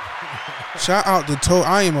 dog. Shout out to Toby.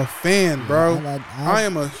 I am a fan, bro. I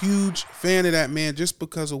am a huge fan of that man just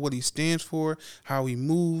because of what he stands for, how he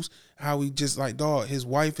moves, how he just like, dog, his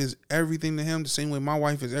wife is everything to him the same way my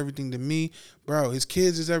wife is everything to me. Bro, his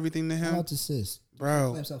kids is everything to him. Shout out to sis.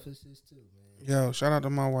 Bro. Claps out for sis too, man. Yo, shout out to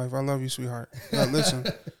my wife. I love you, sweetheart. Listen,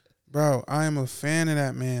 bro, I am a fan of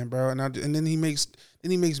that man, bro. And then he makes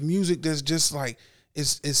music that's just like,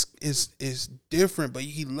 it's different, but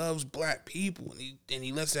he loves black people, and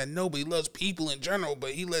he lets that know. But he loves people in general,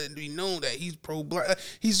 but he let it be known that he's pro-black.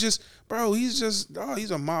 He's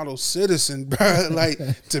a model citizen, bro. Like,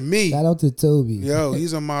 to me, shout out to Toby. Yo,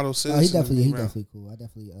 he's a model citizen. He definitely cool.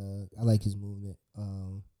 I like his movement.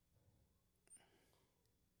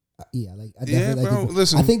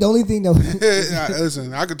 Listen, I think the only thing that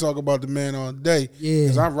listen, I could talk about the man all day. Yeah,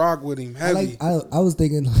 because I rock with him heavy. I was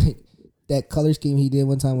thinking like that color scheme he did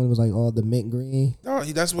one time when it was like all the mint green. Oh,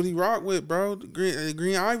 that's what he rocked with, bro. The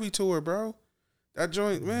Green Ivy tour, bro. That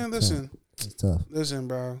joint, man. Listen, it's tough. Listen,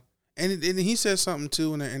 bro. And he said something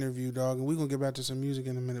too in that interview, dog. And we're gonna get back to some music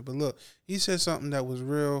in a minute. But look, he said something that was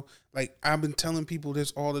real. Like, I've been telling people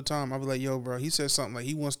this all the time. I'll be like, yo, bro. He said something like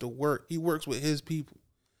he wants to work. He works with his people.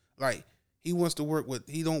 Like, he wants to work with.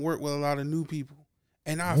 He don't work with a lot of new people.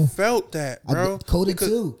 And I felt that, bro. Coda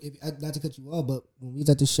too. Not to cut you off, but when we was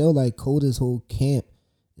at the show, like, Coda's whole camp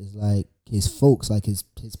is like his folks, like his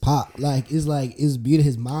pop. Like, it's beautiful.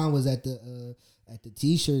 His mom was at the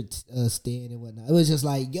t-shirt stand and whatnot. It was just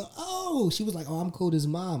like, she was like, oh, I'm Coda's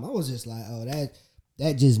mom. I was just like, oh,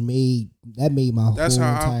 that just made my whole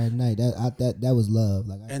entire night. That was love.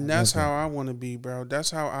 Like, and that's how I want to be, bro. That's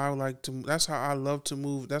how I like to. That's how I love to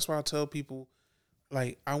move. That's why I tell people,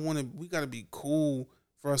 like, we got to be cool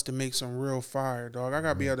for us to make some real fire, dog. I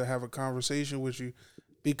got to be able to have a conversation with you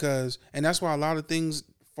and that's why a lot of things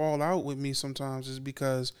fall out with me sometimes, is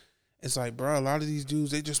because it's like, bro, a lot of these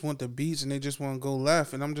dudes, they just want the beats and they just want to go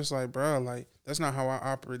left. And I'm just like, bro, like, that's not how I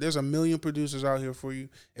operate. There's a million producers out here for you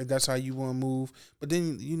if that's how you want to move. But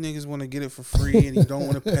then you niggas want to get it for free and you don't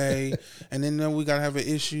want to pay. And then we got to have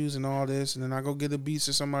issues and all this. And then I go get the beats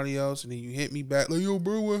to somebody else and then you hit me back like, yo,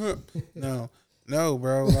 bro, what happened? No,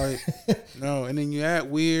 bro, like, no. And then you act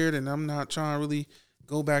weird, and I'm not trying to really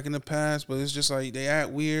go back in the past, but it's just like they act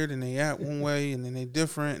weird and they act one way and then they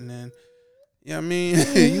different, and then, you know what I mean?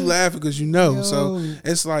 You laughing because you know. Yo, so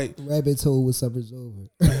it's like rabbit's hole with Summers Over.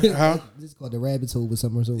 Huh? This is called the rabbit's hole with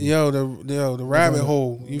Summers Over. The rabbit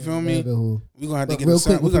hole. You feel me? Rabbit hole. We're gonna have to get a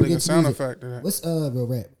sound. We gotta get a sound effect to that. What's real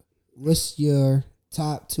rap? What's your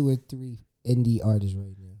top 2 or 3 indie artists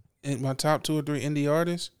right now? In my top 2 or 3 indie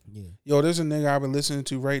artists? Yeah. Yo, there's a nigga I've been listening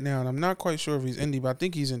to right now, and I'm not quite sure if he's indie, but I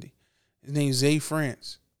think he's indie. His name's Zay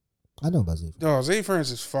France. I know about Zay France. Dog, Zay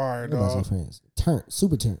France is fire, dog. Zay France.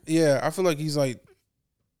 Super turn. Yeah, I feel like he's like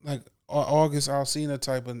August Alsina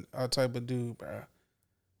type of dude, bro.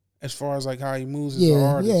 As far as like how he moves as an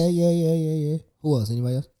artist. Yeah. Who else?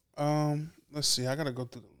 Anybody else? Let's see. I gotta go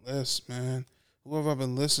through the list, man. Who have I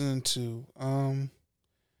been listening to?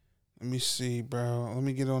 Let me see, bro. Let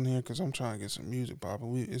me get on here because I'm trying to get some music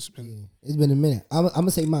popping. It's been a minute. I'm gonna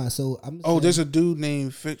say mine. So there's a dude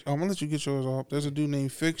named Fiction. I'm gonna let you get yours off. There's a dude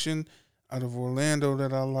named Fiction out of Orlando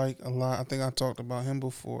that I like a lot. I think I talked about him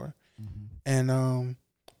before. Mm-hmm. And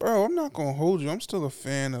bro, I'm not gonna hold you. I'm still a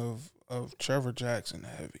fan of Trevor Jackson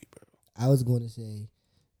heavy, bro. I was going to say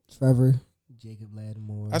Trevor, Jacob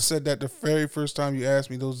Lattimore. I said that the very first time you asked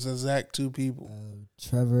me. Those exact 2 people.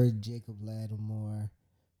 Trevor, Jacob Lattimore.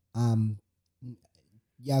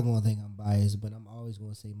 Y'all gonna think I'm biased, but I'm always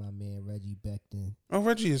gonna say my man Reggie Becton. Oh,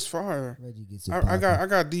 Reggie is fire. Reggie gets it. I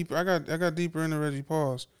got deeper. I got deeper into Reggie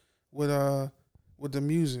Pause with the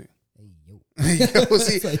music. Hey, yo,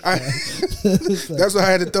 see, that's why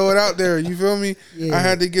I had to throw it out there. You feel me? Yeah. I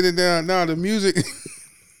had to get it down. Now the music,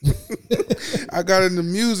 I got into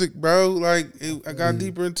music, bro. Like I got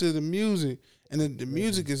deeper into the music, and the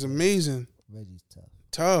music is amazing. Reggie's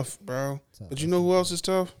tough, bro. But you know who else is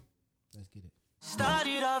tough? Let's get it. My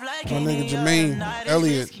nigga Jermaine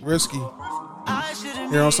Elliott, Risky.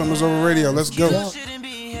 Here on Summers Ovver Radio. Let's go.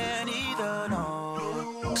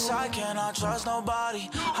 I cannot trust nobody.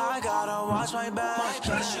 I gotta watch my back.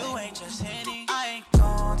 Cause you ain't just Henny. I ain't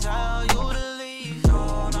gon' tell you to leave.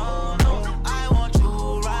 No. I want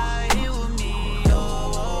you right here with me.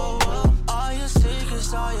 Oh. All your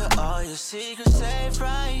secrets, all your secrets safe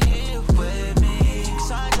right here with me.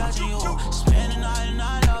 Cause I judging you, spending the night and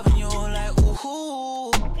I loving you like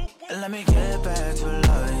ooh. Let me get back to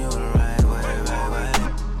loving you the right way.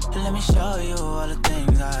 Let me show you all the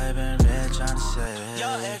things I've been really trying to say.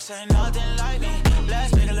 Your ex ain't nothing like me.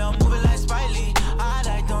 Let's make a little movie like Spike Lee. I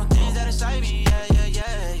like those things that excite me. Yeah.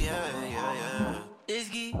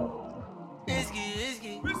 Risky.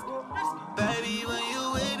 Baby, when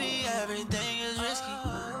you with me, everything is risky.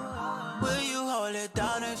 Will you hold it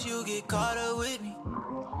down if you get caught up with me?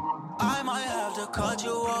 I might have to cut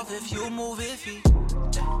you off if you move iffy.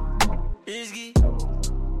 Risky,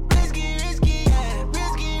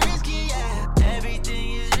 yeah.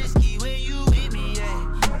 Everything is risky when you with me,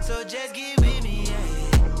 yeah. So just get with me,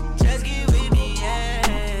 yeah.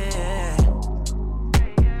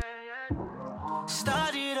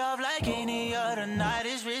 Started off like any other night,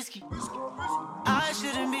 it's risky. I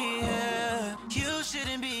shouldn't be here, you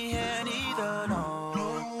shouldn't be here neither, no.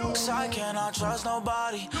 Cause I cannot trust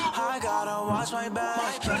nobody, I gotta watch my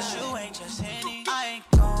back. Cause you ain't just any, I ain't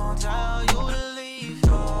gon' tell you to leave,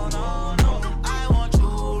 no, no, no. I want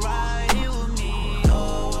you right here with me,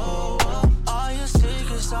 oh, oh, oh. All your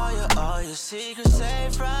secrets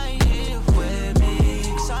safe right here with me.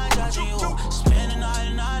 Cause I touching you, spend the night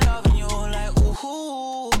and I loving you like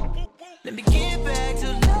ooh. Let me get back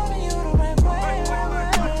to loving you the right way.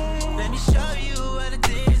 Let me show you all the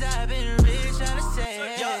things I've been really trying to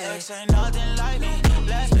say. Your ex ain't nothing like me.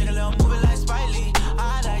 Let's make a little movie like Spike Lee.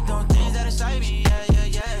 I like those things that excite me. Yeah, yeah,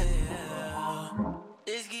 yeah.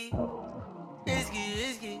 Risky.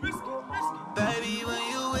 Baby, when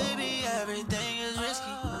you with me, everything is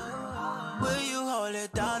risky. Will you hold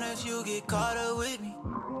it down if you get caught up with me?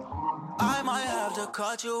 I might have to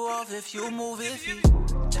cut you off if you move iffy.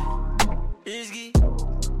 Risky,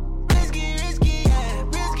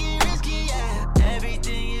 yeah.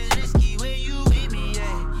 Everything is risky when you with me,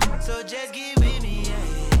 yeah. So just get with me, yeah.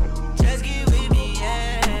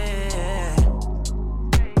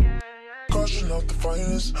 Caution out the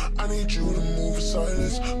finest, I need you to move in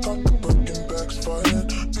silence. Got the broken backs violent,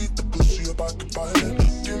 beat the pussy up, I can buy it.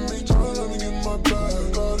 Give me time, let me get my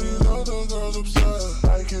bag. All these other girls upset.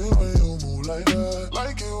 Like it when you move like that.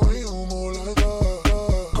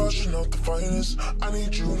 Caution out the finest, I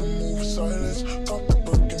need you to move in silence. Got the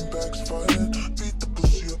broken backs violent, beat the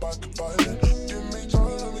pussy up, I can buy it. Give me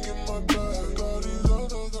time, let me get my bag. All these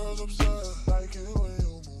other girls upset. Like it when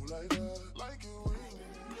you move like that. Like it when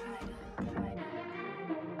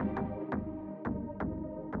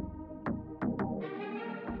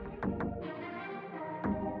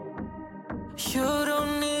You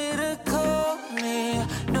don't need to call me,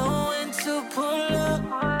 know when to pull up.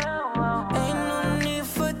 Ain't no need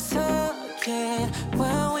for talking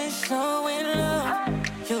when we're showing love.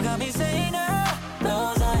 You got me saying no,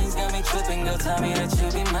 those eyes got me tripping. Go tell me that you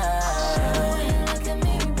be mine. Look at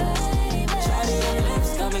me, baby. Shawty, your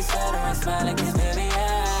lips got me stuttering, smiling, 'cause baby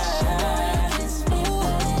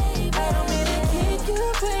I don't mean to keep you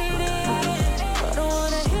waiting, but I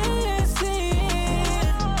wanna hear you sing.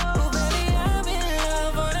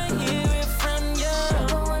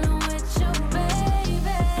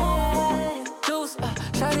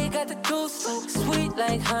 Sweet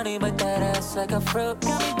like honey, but that ass like a fruit.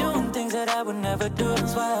 Got me doing things that I would never do.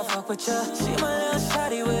 That's why I fuck with you. See my little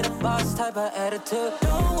shawty with a boss type of attitude.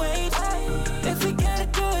 Don't wait, if we gotta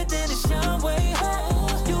do it, then it's your way.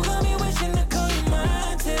 You got me wishing to call you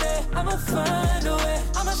mine today. I'ma find a way,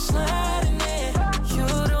 I'ma slide in it. You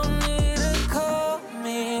don't need to call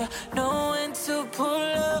me, know when to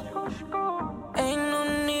pull up. Ain't no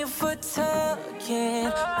need for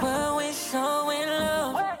talking when we're showing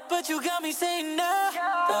love. But you got me saying no.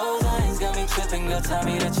 Those eyes got me tripping. Go tell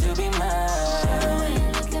me that you be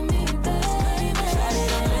mine. Look at me, baby. Shawty,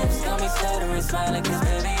 them lips got me stuttering, smiling, 'cause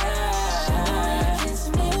baby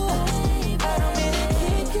I don't mean to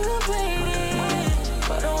keep you waiting,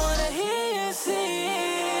 but I wanna hear you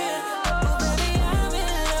sing. Oh baby, I'm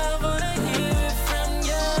in love, wanna hear it from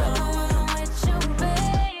you.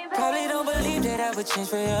 Probably don't believe that I would change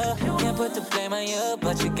for you. Can't put the blame on you,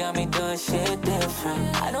 but you got me doing shit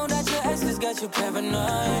different. I know that your exes got you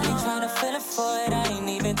paranoid. You tryna feel it for it, I ain't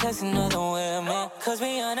even texting other women. 'Cause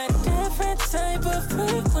we on a different type of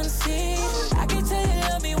frequency. I can tell you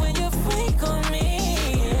love me when you freak on me,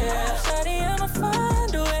 yeah. Shawty, I'ma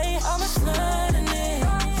find a way, I'ma slide in it.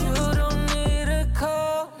 You don't need to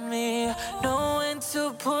call me, know when to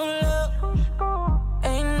pull up.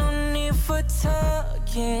 Ain't no need for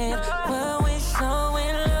talking when we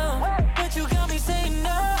showing love. But you got me saying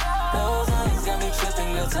no. Those eyes got me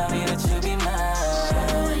tripping. Go tell me that you be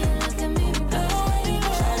mine. Look at me, baby.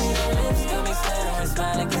 Shawty, your lips got me stuttering,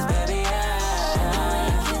 smiling, 'cause baby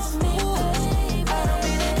I don't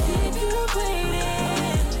mean to keep you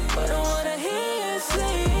waiting, but I wanna hear you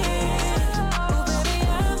sing. Oh baby,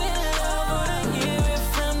 I'm in love, wanna hear it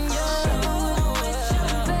from you.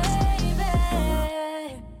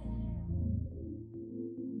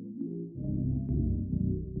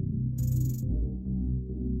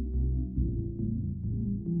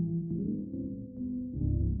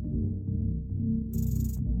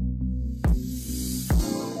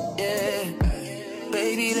 Yeah,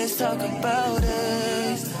 baby, let's talk about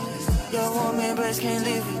it. Your woman breast can't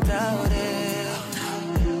live without it.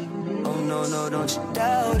 Oh no, no, don't you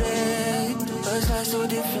doubt it. First life so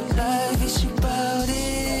different, life is about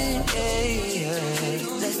it. Yeah,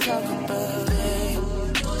 yeah. Let's talk about it.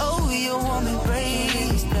 Oh, your woman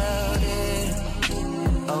breast doubt it.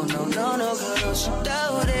 Oh no, no, no, girl, don't you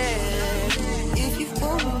doubt it. If you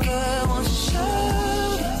want me, girl, won't you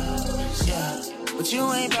show it? Yeah, but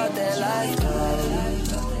you ain't about that life, though.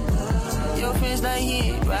 Your friends like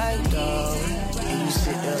he ain't right, though. And you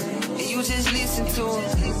sit there, and you just listen to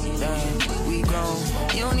him. Damn, we grown.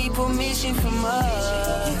 You don't need permission from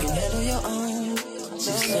us. You can handle your own.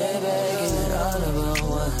 Just sit back and let all of us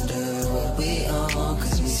wonder what we on,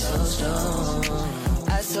 cause we so strong.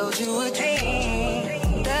 I told you a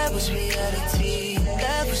dream, that was reality,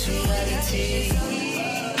 that was reality.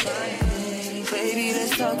 Baby,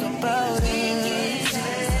 let's talk about it.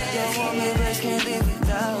 Your woman breast can't live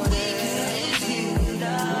without it.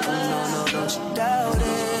 No, don't you doubt it.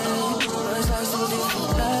 It's like so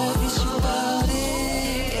different life, it's you about it.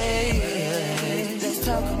 Let's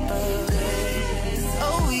talk about it.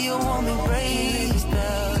 Oh, your woman breaks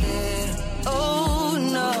down it. Oh,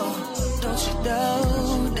 no, don't you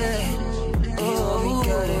doubt it. Oh, we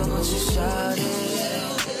got it, once you shout it,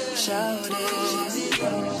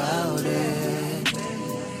 about it.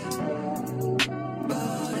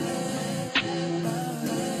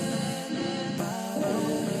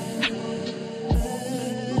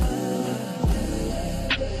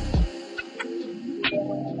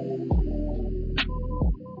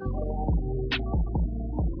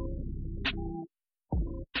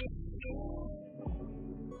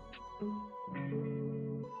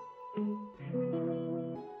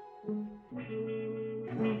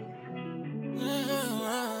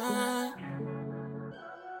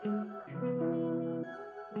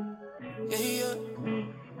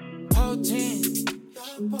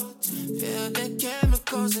 Feel the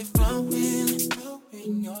chemicals, they flowing.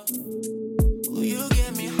 Will you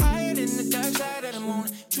get me higher than the dark side of the moon?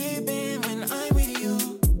 Tripping when I'm with you.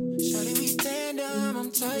 Shawty, we tandem,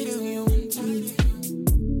 I'm tired of you.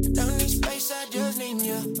 Don't need space, I just need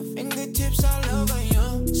you. My fingertips all over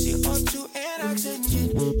you. CO2 and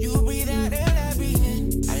oxygen. You breathe out and I breathe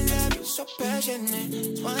in. I love you so passionate.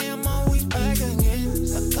 That's why I'm always back again.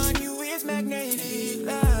 Stuck on you is magnetic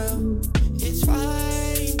love. It's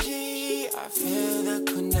 5G, I feel the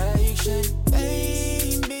connection,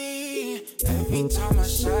 baby. Every time I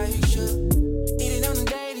sight you, need it on the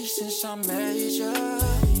daily since I met you.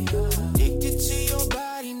 Addicted to your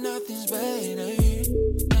body, nothing's better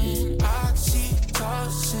than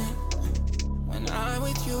oxytocin. When I'm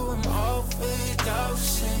with you, I'm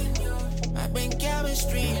overdosing. My brain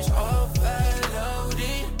chemistry is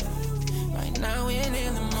overloaded. Right now and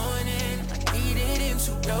in the morning, I need it in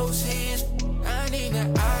 2 doses. I need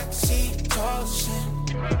that oxytocin.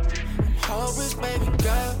 I'm hopeless, baby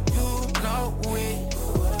girl, you know it.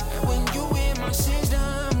 And when you in my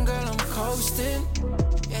system, girl, I'm coasting.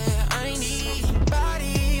 Yeah, I need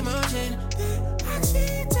body motion.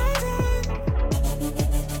 Oxytocin.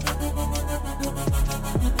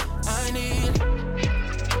 I need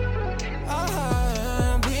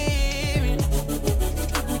baby.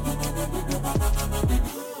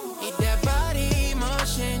 Need that body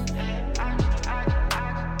motion.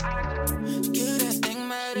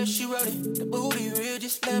 She wrote it, the booty real,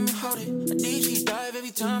 just let me hold it. I need she dive every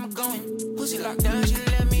time I'm going. Pussy locked down, she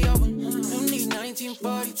let me open. Them these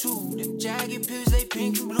 1942, them jagged pills, they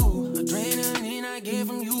pink and blue. Adrenaline I get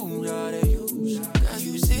from you, God, they use. Got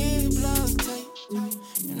you zip-lock tape.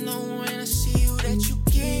 You know when I see you that you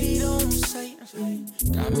get it on sight.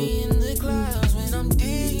 Got me in the clouds when I'm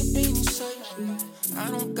deep inside. I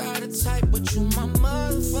don't got a type, but you my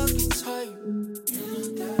motherfucking type.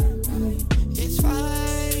 It's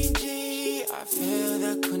 5G, I feel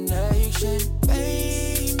the connection,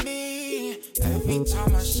 baby. Every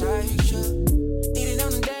time I sight you, need it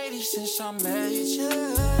on the daily since I met you.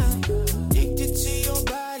 Addicted to your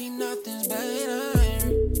body, nothing's better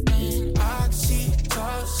than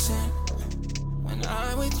oxytocin. When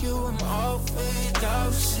I'm with you, I'm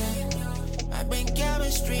overdosing. My brain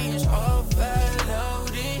chemistry is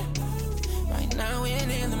overloaded. Right now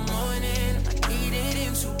and in the morning, I need it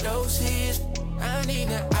in 2 doses. I need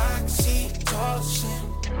that oxytocin.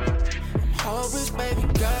 I'm hopeless, baby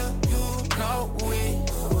girl, you know it.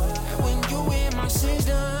 And when you in my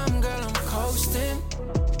system, girl, I'm coasting.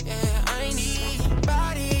 Yeah, I need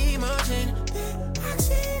body motion.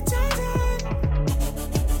 Oxytocin.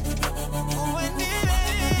 Ooh, I need it.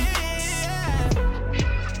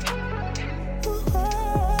 Ooh,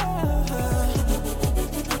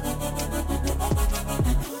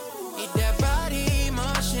 need that body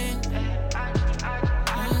motion.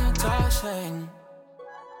 Tossing.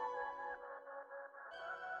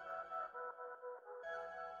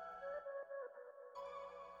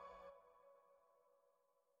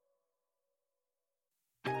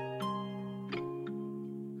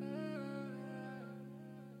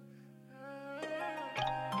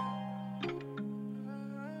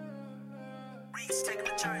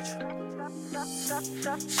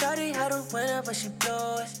 Shawty had a winner, but she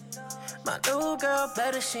blew it. My new girl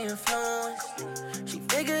better, she influenced. She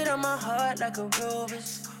figured out my heart like a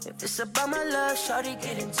Rubik's. If it's about my love, shawty,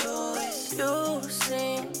 get into it. You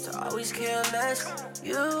seem to always care less.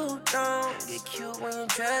 You don't get cute when you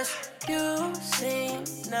dress. You seem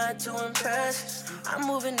not to impress. I'm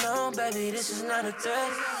moving on, baby, this is not a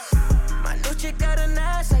threat. My new chick got an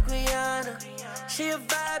ass like Rihanna. She a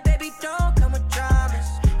vibe, baby, don't come with dramas.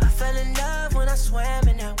 I fell in love when I swam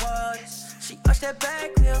in that water. She arched that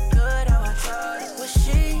back real good, how I taught it. What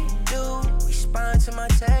she do? Respond to my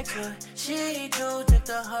text, what she do? Took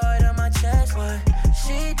the heart on my chest, what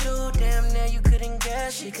she do? Damn near you couldn't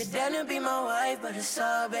guess. She could damn near be my wife, but it's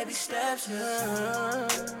all baby steps.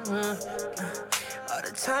 All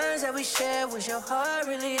the times that we shared, was your heart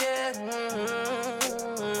really there?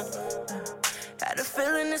 Had a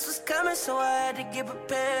feeling this was coming, so I had to get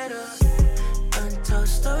prepared. Untold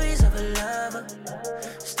stories of a lover,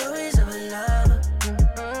 stories of a lover.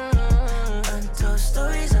 Untold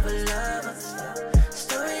stories of a lover,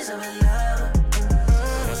 stories of a lover.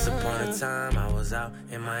 Once upon a time, I was out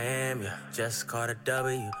in Miami, just caught a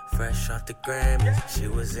W, fresh off the Grammys. She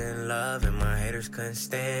was in love and my haters couldn't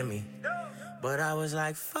stand me, but I was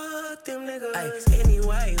like, fuck them niggas. Ay,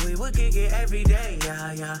 anyway, we would kick it every day,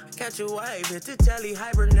 yeah, yeah. Catch a wave, hit the telly,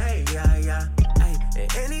 hibernate, yeah, yeah. Ay,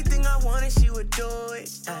 and anything I wanted, she would do it.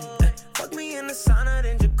 Ay, fuck me in the sauna,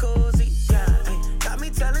 then jacuzzi, yeah. Ay, got me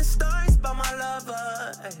telling stories about my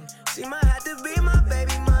lover. Ay, she might have to be my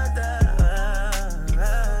baby mother.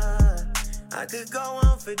 I could go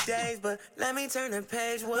on for days, but let me turn the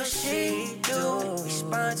page. What she do?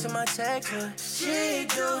 Respond to my text, what she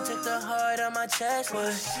do? Took the heart on my chest,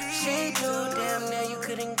 what she do? Damn near you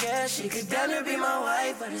couldn't guess. She could damn near be my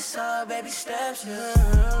wife, but it's all baby steps.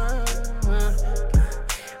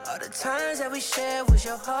 All the times that we shared, was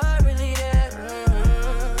your heart really there?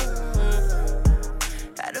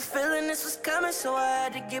 Had a feeling this was coming, so I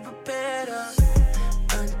had to get prepared.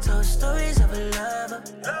 Untold stories of a lover,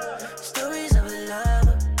 stories of a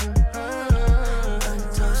lover.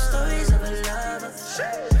 Untold stories of a lover,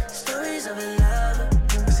 stories of a lover.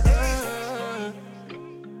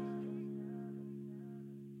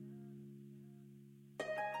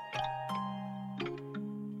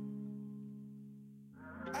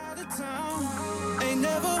 Out of town, ain't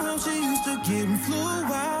never home. She used to get me flew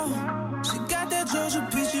out. She got that Georgia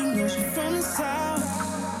bitch, you know she from the south.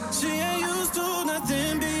 She ain't used to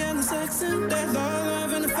nothing beyond the sex and that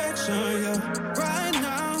love and affection, yeah. Right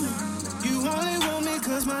now, you only want me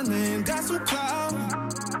cause my name got some clout.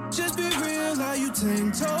 Just be real, how you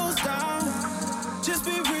 10 toes down. Just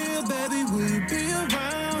be real, baby, will you be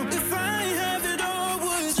around? If I ain't have it all,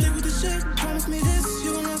 would you stick with the shit? Promise me this,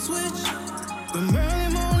 you will not switch. But early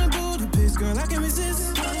morning Budapest, girl, I can't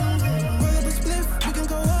resist. Roll up a spliff, we can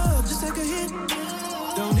go up, just take a hit.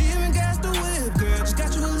 Don't even gas the whip, girl, just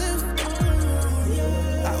got you a lift.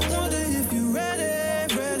 I wonder if you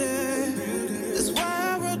ready, ready. That's why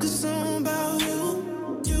I wrote this song about you.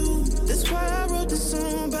 That's why I wrote this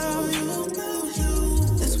song about you.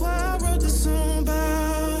 That's why I wrote this song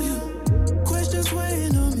about you. Questions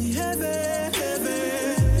weighing on me heavy,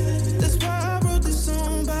 heavy. That's why I wrote this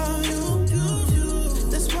song about you.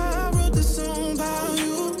 That's why I wrote this song about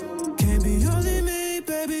you. Can't be only me,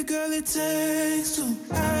 baby girl, it takes two.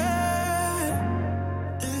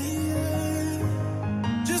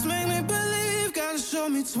 Just make me believe, gotta show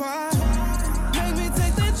me twice. Make me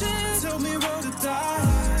take that chance, help me roll the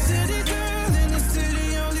dice. City girl in the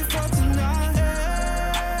city, only for tonight.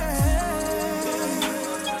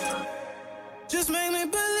 Just make me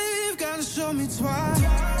believe, gotta show me twice.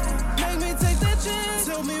 Make me take that chance,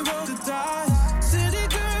 help me roll the dice. City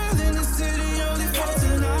girl in the city, only for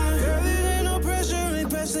tonight. Girl, it ain't no pressure, ain't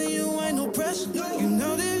pressing you, ain't no pressure. You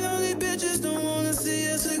know these lonely bitches don't wanna see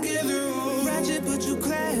us together. Ratchet, but you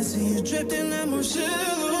classy, you dripped in that more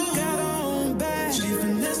shallow. Got her own back, she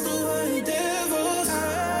finessed the white devils.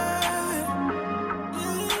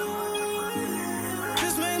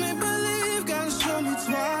 Just make me believe, gotta show me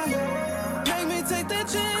twice. Make me take that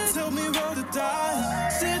chance, help me roll the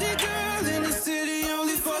dice. City girl in the city,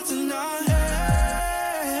 only for tonight.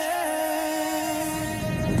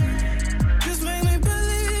 Just make me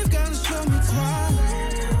believe, gotta show me twice.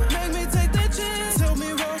 Make me take that chance, help me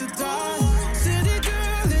roll the dice. City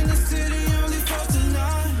girl in the city, only for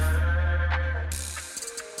tonight.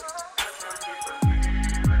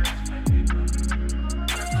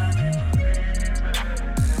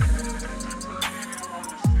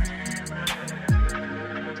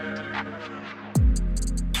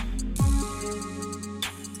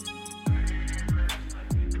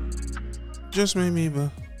 Just made me believe.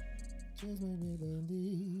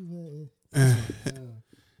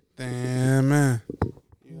 Damn, man.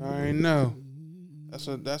 You already know.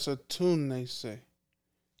 That's a tune, they say.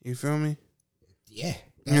 You feel me? Yeah.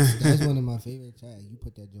 That's one of my favorite tracks. You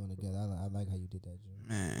put that joint together. I like how you did that joint.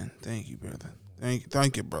 Man, thank you, brother.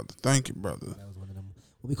 Thank you, brother. Thank you, brother. That was one of them.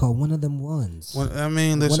 What we call one of them ones. I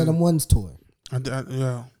mean, listen. One of them ones tour.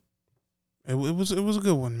 Yeah. It was a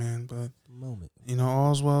good one, man. But moment. You know,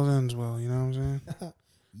 all's well ends well. You know what I'm saying?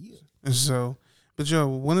 Yeah. And so, but yo,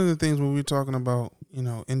 one of the things when we're talking about, you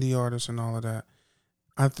know, indie artists and all of that,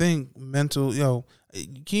 I think mental,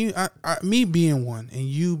 me being one and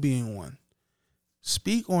you being one,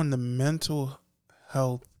 speak on the mental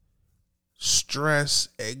health, stress,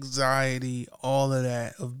 anxiety, all of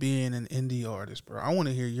that of being an indie artist, bro. I want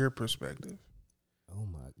to hear your perspective. Oh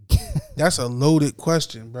my God. That's a loaded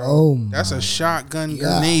question, bro. Oh That's a shotgun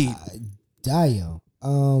God. grenade. Dio. I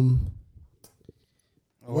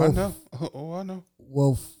know. Oh, I know.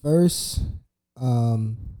 Well, first, I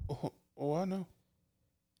know.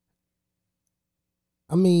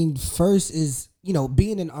 I mean, first is, you know,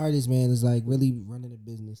 being an artist, man, is like really running a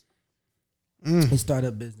business. A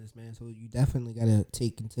startup business, man. So you definitely got to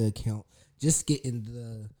take into account just getting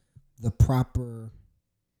the proper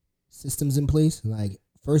systems in place. Like,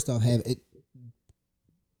 first off, have it,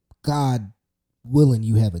 God willing,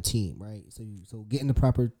 you have a team, right? So getting the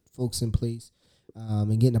proper folks in place,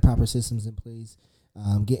 and getting the proper systems in place,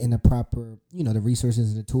 getting the proper, you know, the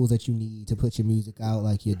resources and the tools that you need to put your music out,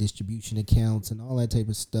 like your distribution accounts and all that type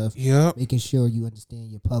of stuff. Yeah. Making sure you understand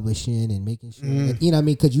your publishing and making sure that, you know what I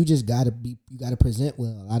mean? Because you just gotta present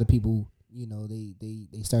well. A lot of people, you know, they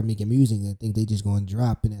start making music and think they just going to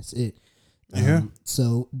drop and that's it. Yeah.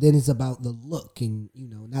 So then it's about the look, and, you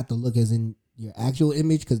know, not the look as in your actual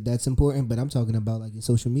image, because that's important, but I'm talking about like your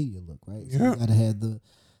social media look, right? So you gotta have the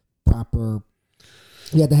proper.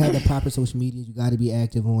 You have to have the proper social media. You got to be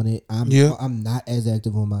active on it. I'm not as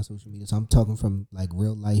active on my social media, so I'm talking from like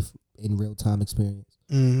real life in real time experience.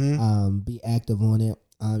 Be active on it.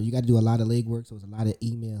 You got to do a lot of legwork, so it's a lot of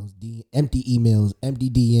emails, empty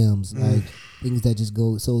DMs, like things that just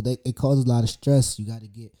go. So that it causes a lot of stress. You got to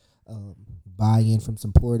get buy-in from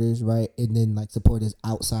supporters, right? And then like supporters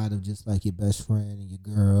outside of just like your best friend and your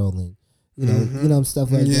girl and you know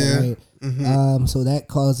stuff like that, right? So that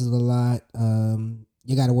causes a lot.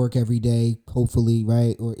 You got to work every day, hopefully,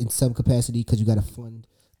 right? Or in some capacity, because you got to fund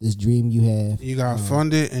this dream you have. You got to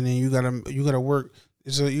fund it, and then you got to work.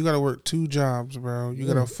 So you got to work 2 jobs, bro. You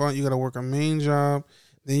got to fund. You got to work a main job,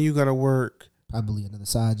 then you got to work probably another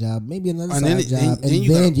side job, maybe another side job, and then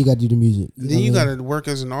you got to do the music. Then you got to work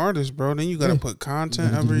as an artist, bro. Then you got to put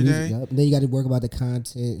content every day. Yep. Then you got to work about the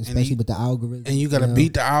content, especially with the algorithms. And you got to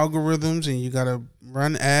beat the algorithms, and you got to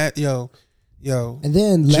run yo. And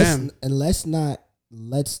then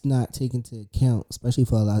let's not take into account, especially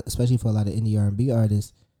for a lot of indie R&B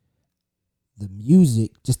artists, the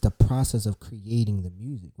music, just the process of creating the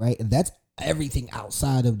music, right? And that's everything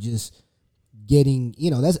outside of just getting, you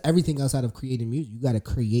know, that's everything outside of creating music. You got to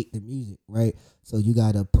create the music, right? So you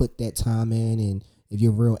got to put that time in, and if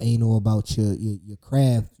you're real anal about your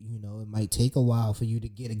craft, you know, it might take a while for you to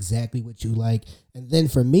get exactly what you like. And then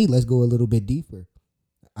for me, let's go a little bit deeper.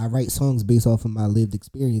 I write songs based off of my lived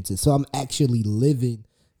experiences. So I'm actually living,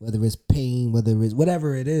 whether it's pain, whether it's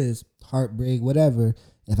whatever it is, heartbreak, whatever.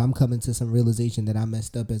 If I'm coming to some realization that I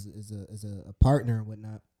messed up as a partner and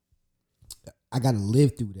whatnot, I got to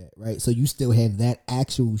live through that, right? So you still have that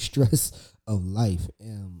actual stress of life.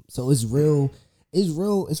 So it's real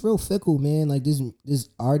fickle, man. Like this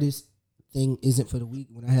artist thing isn't for the weak.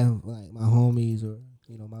 When I have like my homies or,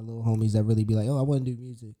 you know, my little homies that really be like, oh, I want to do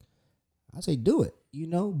music, I say do it, you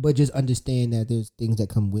know, but just understand that there's things that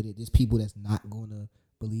come with it. There's people that's not going to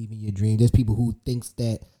believe in your dream. There's people who thinks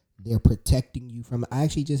that they're protecting you from it. I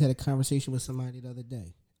actually just had a conversation with somebody the other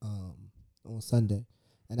day, on Sunday,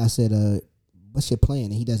 and I said, what's your plan?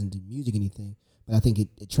 And he doesn't do music or anything, but I think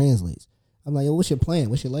it translates. I'm like, yo, what's your plan?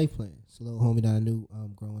 What's your life plan? It's a little homie that I knew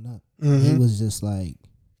growing up. He was just like,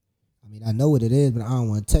 I mean, I know what it is, but I don't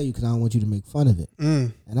want to tell you because I don't want you to make fun of it.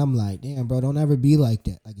 And I'm like, damn, bro, don't ever be like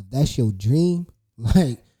that. Like, if that's your dream,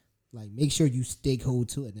 like make sure you stick hold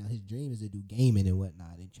to it. Now, his dream is to do gaming and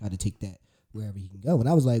whatnot and try to take that wherever he can go. And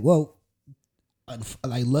I was like, well,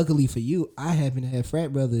 like, luckily for you, I happen to have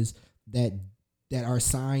frat brothers that are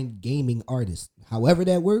signed gaming artists. However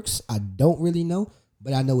that works, I don't really know,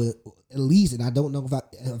 but I know it, at least, and I don't know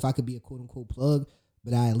if I could be a quote unquote plug,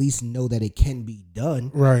 but I at least know that it can be done,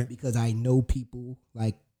 right? Because I know people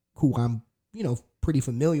like who I'm, you know, pretty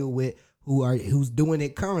familiar with who's doing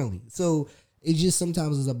it currently. So it just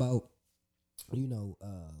sometimes is about, you know,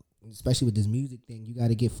 especially with this music thing, you got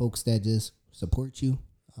to get folks that just support you.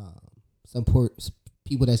 Support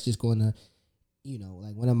people that's just going to,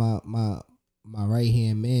 like one of my right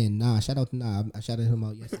hand man, shout out to I shouted him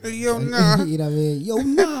out yesterday. Hey, yo, Nah. You know what I mean? Yo,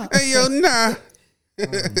 Nah. Hey, yo, Nah.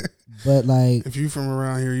 But like, if you from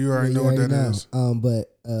around here, you already know what that is.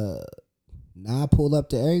 But Nah pull up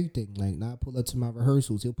to everything. Like Nah pull up to my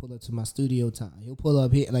rehearsals. He'll pull up to my studio time. He'll pull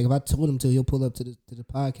up here. Like if I told him to, he'll pull up to the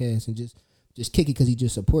podcast and just kick it because he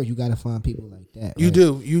just supports. You got to find people like that. You right?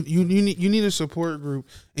 do. You need a support group,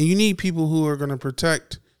 and you need people who are going to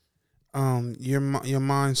protect your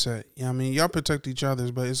mindset. You know what I mean? Y'all protect each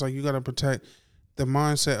other's, but it's like you got to protect the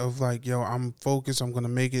mindset of like, yo, I'm focused. I'm going to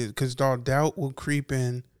make it, because doubt will creep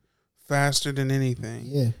in faster than anything.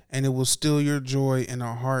 Yeah. And it will steal your joy in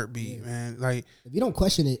a heartbeat, man. Like if you don't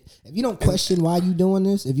question it, if you don't question why you doing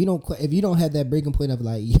this, if you don't have that breaking point of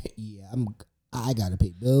like, I got to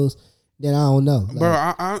pay bills, then I don't know. Like, bro,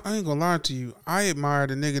 I ain't gonna lie to you. I admire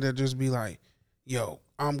the nigga that just be like, yo,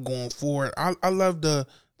 I'm going for it. I love the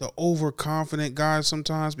overconfident guys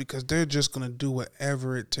sometimes, because they're just gonna do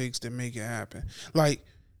whatever it takes to make it happen. To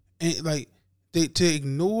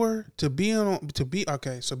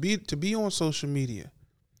be on social media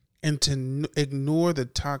and to ignore the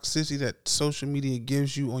toxicity that social media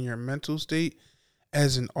gives you on your mental state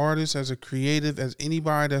as an artist, as a creative, as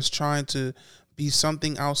anybody that's trying to be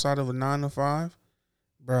something outside of a 9 to 5,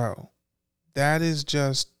 bro, that is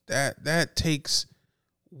just that takes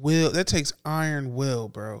will. That takes iron will,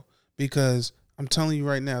 bro. Because I'm telling you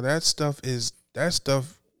right now, that stuff.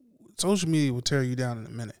 Social media will tear you down in a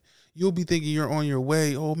minute. You'll be thinking you're on your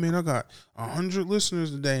way. Oh man, I got 100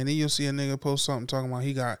 listeners today, and then you'll see a nigga post something talking about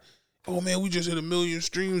he got, oh man, we just hit 1 million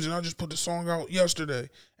streams, and I just put the song out yesterday,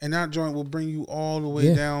 and that joint will bring you all the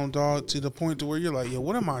way down, dog, to the point to where you're like, yo,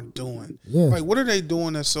 what am I doing? Yeah. Like, what are they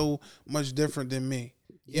doing that's so much different than me?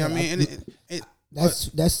 You know what I mean? And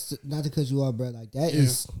that's not because you are, bro. Like that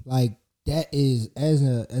is as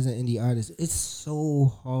an indie artist, it's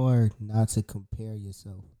so hard not to compare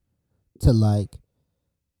yourself to like,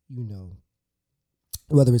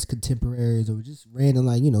 whether it's contemporaries or just random,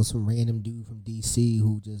 like, some random dude from DC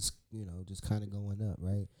who just kind of going up,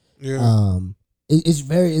 right? Yeah. It's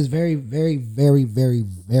very, very, very, very,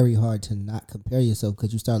 very hard to not compare yourself,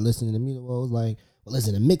 because you start listening to music. Well, it's like, well, is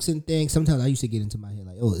it a mixing thing? Sometimes I used to get into my head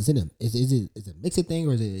like, oh, is it a mixing thing,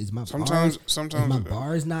 or is my sometimes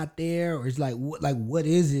bars not there, or it's like what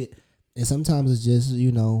is it? And sometimes it's just,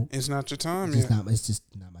 it's not your time yet. It's just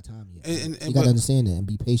not my time yet. And you got to understand that and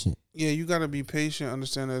be patient. Yeah, you got to be patient,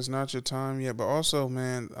 understand that it's not your time yet. But also,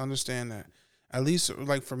 man, understand that, at least,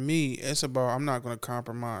 like, for me, it's about, I'm not going to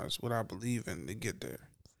compromise what I believe in to get there.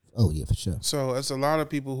 Oh, yeah, for sure. So it's a lot of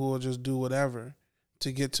people who will just do whatever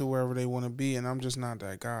to get to wherever they want to be, and I'm just not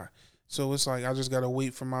that guy. So it's like I just got to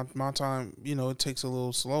wait for my time. It takes a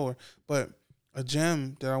little slower. But a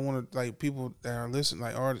gem that I want to, like, people that are listening,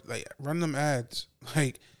 like, artists, like, run them ads,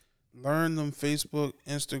 like, learn them Facebook,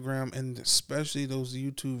 Instagram, and especially those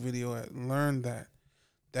YouTube video ads. Learn that.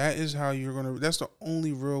 That is how you're gonna. That's the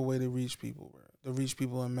only real way to reach people, bro. To reach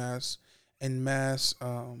people in mass, and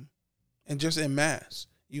just in mass.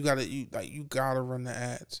 You gotta run the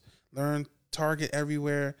ads. Learn, target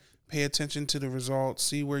everywhere. Pay attention to the results.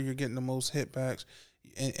 See where you're getting the most hitbacks,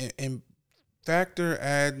 and factor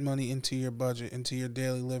ad money into your budget, into your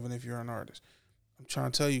daily living if you're an artist. I'm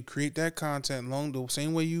trying to tell you, create that content along the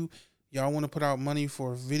same way y'all want to put out money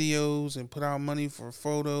for videos and put out money for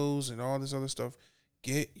photos and all this other stuff.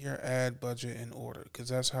 Get your ad budget in order, because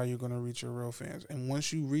that's how you're going to reach your real fans. And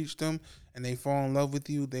once you reach them and they fall in love with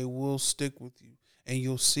you, they will stick with you, and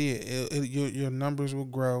you'll see it. Your numbers will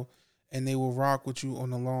grow, and they will rock with you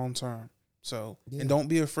on the long term. So, and don't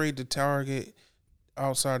be afraid to target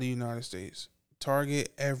outside the United States.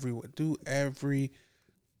 Target everywhere. Do every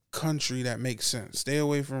country that makes sense. Stay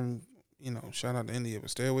away from, shout out to India, but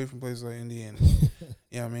stay away from places like Indiana.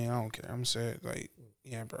 Yeah, I mean, I don't care. I'm sad. Like,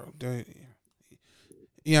 yeah, bro.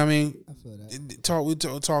 Yeah, I mean, I feel that. We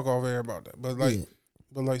talk over there about that, but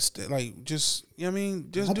just, I mean,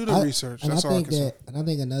 just do the research. That's all I can say. And I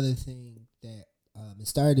think another thing that it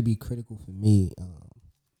started to be critical for me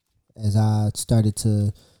as I started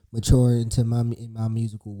to mature into my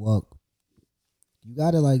musical walk. You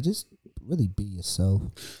gotta just really be yourself.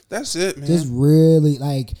 That's it, man. Just really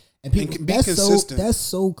and people be consistent. That's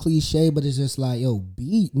so cliche, but it's just like, yo,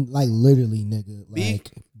 be literally, nigga.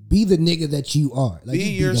 Be the nigga that you are.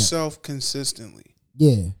 Be yourself consistently.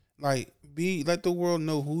 Yeah. Let the world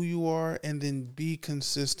know who you are, and then be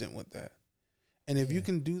consistent with that. And if you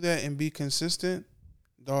can do that and be consistent,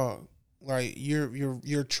 dog,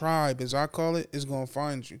 your tribe, as I call it, is gonna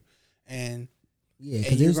find you. And Yeah,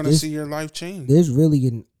 and you're gonna see your life change. There's really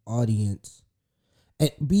an audience,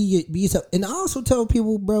 and be yourself. And I also tell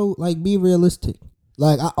people, bro, like be realistic.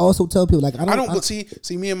 Like I also tell people, like I don't see.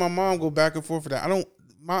 Me and my mom go back and forth for that.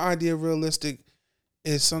 My idea of realistic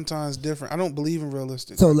is sometimes different. I don't believe in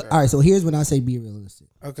realistic. So all right, so here's when I say be realistic.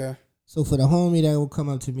 Okay. So for the homie that will come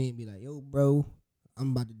up to me and be like, "Yo, bro,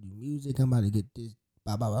 I'm about to do music. I'm about to get this.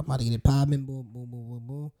 Blah, blah, blah. I'm about to get it popping. Boom, boom, boom, boom,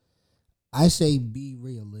 boom." I say be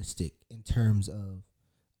realistic in terms of,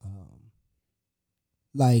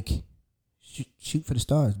 like, shoot for the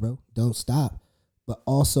stars, bro. Don't stop, but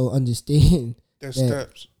also understand there's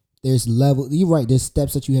steps. There's levels. You're right. There's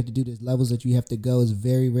steps that you have to do. There's levels that you have to go. It's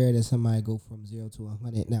very rare that somebody go from 0 to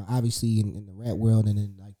 100. Now, obviously, in the rap world and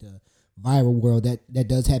in like the viral world, that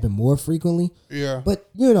does happen more frequently. Yeah. But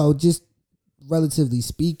just relatively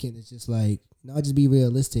speaking, it's just like just be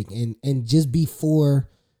realistic and just be for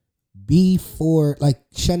like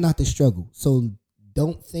shut out the struggle. So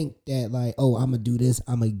don't think that like, oh, I'm gonna do this,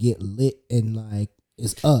 I'm gonna get lit and like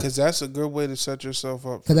it's up. Because that's a good way to set yourself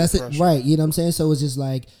up. Because that's it, right? You know what I'm saying? So it's just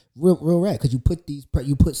like real rap. Because you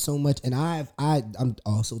put so much, and I'm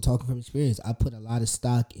also talking from experience. I put a lot of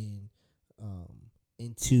stock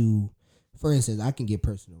into. For instance, I can get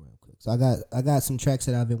personal real quick. So I got some tracks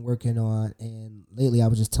that I've been working on, and lately I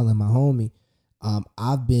was just telling my homie,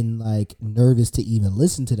 I've been like nervous to even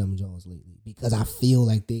listen to them Jones lately because I feel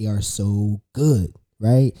like they are so good,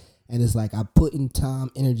 right? And it's like I put in time,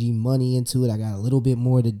 energy, money into it. I got a little bit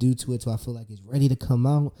more to do to it, so I feel like it's ready to come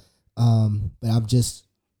out. But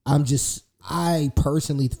I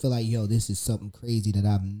personally feel like, yo, this is something crazy that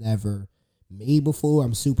I've never made before.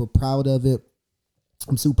 I'm super proud of it.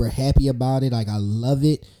 I'm super happy about it. Like I love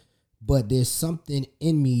it. But there's something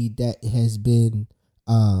in me that has been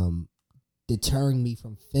deterring me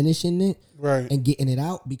from finishing it and getting it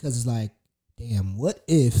out because it's like, damn, what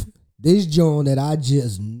if this joint that I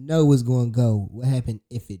just know is going to go, what happened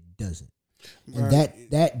if it doesn't? And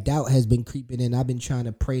that doubt has been creeping in. I've been trying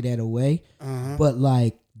to pray that away. But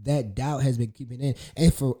like that doubt has been creeping in.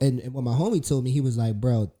 And what my homie told me, he was like,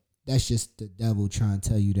 bro, that's just the devil trying to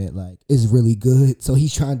tell you that like it's really good. So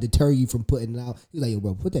he's trying to deter you from putting it out. He's like, yo,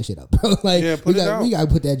 bro, put that shit up, bro. Like we gotta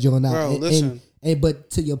put that joint out. Bro, listen.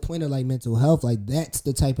 But to your point of like mental health, like that's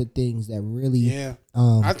the type of things that really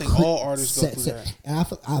I think all artists go through that. And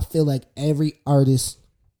I feel like every artist,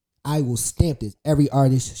 I will stamp this. Every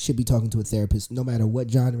artist should be talking to a therapist, no matter what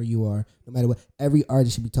genre you are, no matter what. Every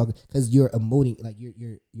artist should be talking because you're emoting, like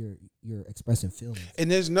you're expressing feelings.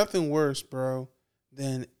 And there's nothing worse, bro,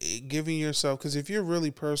 than giving yourself. Because if you're really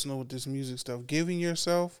personal with this music stuff, giving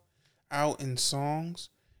yourself out in songs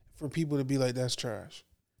for people to be like, that's trash.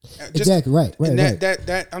 Exactly right.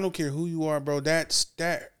 That I don't care who you are, bro. That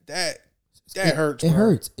hurts. It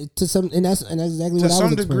hurts to some, and that's exactly what I was to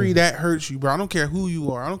some degree. That hurts you, bro. I don't care who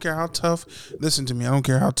you are. I don't care how tough. Listen to me. I don't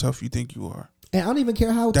care how tough you think you are. And I don't even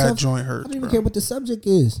care how that tough, joint hurts. I don't even care what the subject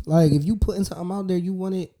is. Like if you putting something out there, you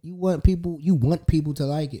want people to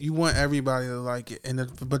like it. You want everybody to like it,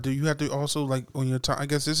 but do you have to also like on your time? I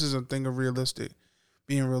guess this is a thing of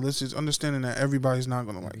being realistic, is understanding that everybody's not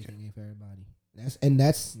gonna like it. For everybody. That's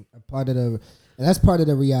part of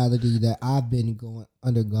the reality that I've been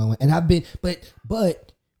undergoing, and I've been,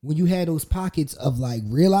 but when you had those pockets of like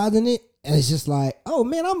realizing it, and it's just like, oh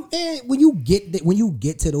man, when you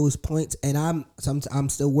get to those points, and I'm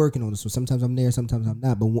still working on it, so sometimes I'm there, sometimes I'm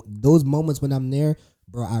not, but those moments when I'm there,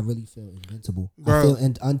 bro, I really feel invincible. Bro. I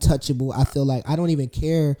feel untouchable. I feel like I don't even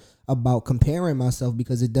care about comparing myself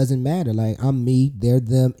because it doesn't matter. Like I'm me, they're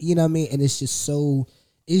them. You know what I mean? And it's just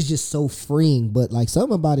so freeing. But like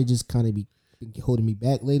something about it just kind of been holding me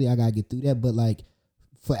back lately. I gotta get through that. But like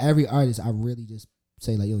for every artist, I really just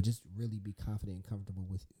say like, yo, just really be confident and comfortable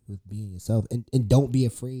with being yourself, and don't be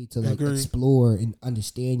afraid to like explore and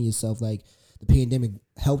understand yourself. Like the pandemic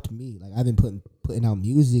helped me. Like I've been putting out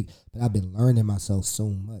music, but I've been learning myself so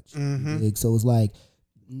much. Like, so it's like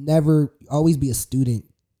never always be a student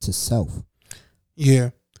to self. Yeah,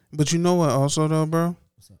 but you know what? Also though, bro,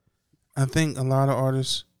 I think a lot of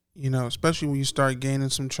artists, especially when you start gaining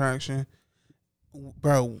some traction,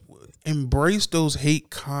 bro, embrace those hate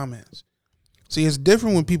comments. See, it's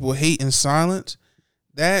different when people hate in silence.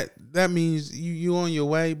 That means you on your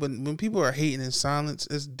way. But when people are hating in silence,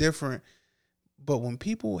 it's different. But when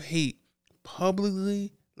people hate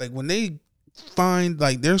publicly, like when they find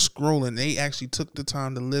like they're scrolling, they actually took the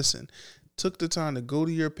time to listen, took the time to go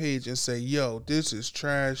to your page and say, yo, this is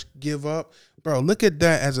trash, give up. Bro, look at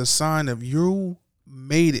that as a sign of you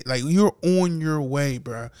made it. Like you're on your way,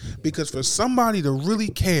 bro. Because for somebody to really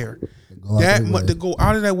care that much, to go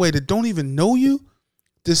out of that way, that don't even know you,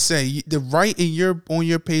 to say, the right in your on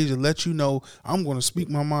your page to let you know I'm going to speak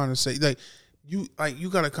my mind and say you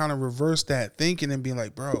got to kind of reverse that thinking and be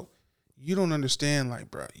like, bro, you don't understand,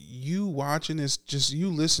 like, bro, you watching this, just you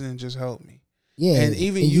listening just helped me. Yeah, and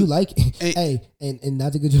even and you like and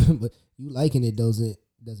not to get you, but you liking it doesn't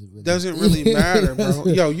really matter, bro.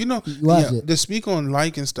 Yo, you know, it. To speak on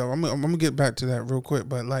liking stuff, I'm gonna get back to that real quick,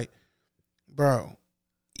 but like, bro,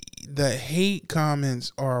 the hate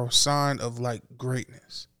comments are a sign of like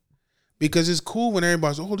greatness. Because it's cool when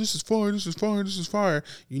everybody's, oh, this is fire, this is fire, this is fire.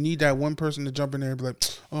 You need that one person to jump in there and be like,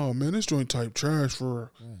 oh man, this joint type trash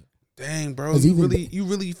for right. Dang, bro, you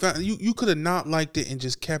really found you could have not liked it and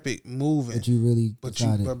just kept it moving. But you really but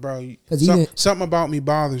bro, something about me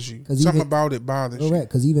bothers you. Something about it bothers you. Correct,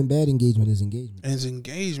 because even bad engagement is engagement. It's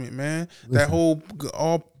engagement, man. Listen. That whole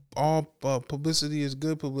all publicity is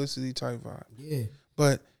good publicity type vibe. Yeah.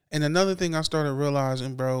 But and another thing I started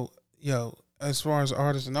realizing, bro, yo, as far as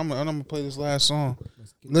artists, and I'm gonna play this last song.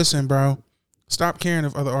 Listen, bro, stop caring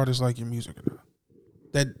if other artists like your music or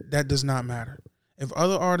not. That does not matter. If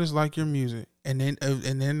other artists like your music and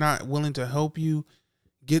they're not willing to help you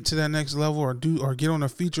get to that next level or get on a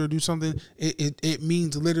feature or do something, it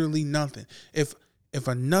means literally nothing. If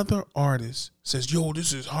another artist says, "Yo,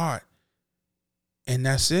 this is hot," and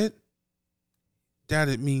that's it,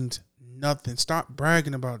 it means nothing. Stop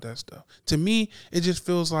bragging about that stuff. To me, it just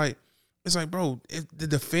feels like it's like, bro,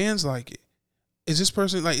 the fans like it. Is this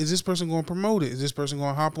person going to promote it? Is this person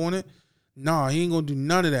going to hop on it? Nah, he ain't gonna do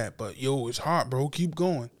none of that. But yo, it's hot, bro. Keep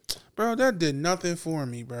going, bro. That did nothing for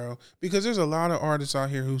me, bro. Because there's a lot of artists out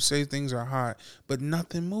here who say things are hot, but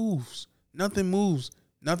nothing moves. Nothing moves.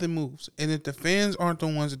 Nothing moves. And if the fans aren't the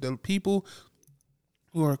ones, the people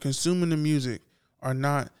who are consuming the music are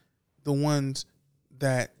not the ones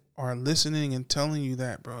that are listening and telling you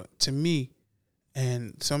that, bro. To me,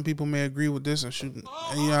 and some people may agree with this, and shouldn't.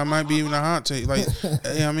 I might be even a hot take. Like,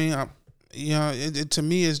 I mean, to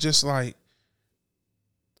me, it's just like.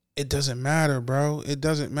 It doesn't matter, bro. It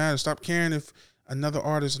doesn't matter. Stop caring if another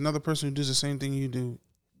artist, another person who does the same thing you do,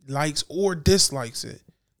 likes or dislikes it,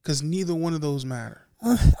 because neither one of those matter.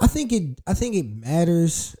 I think it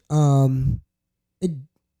matters. I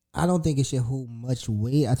don't think it should hold much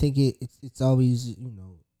weight. I think it's always,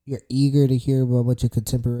 you're eager to hear about what your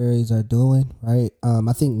contemporaries are doing, right?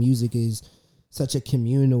 I think music is such a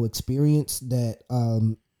communal experience that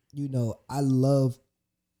I love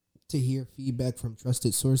to hear feedback from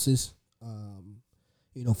trusted sources,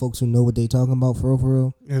 folks who know what they talking about for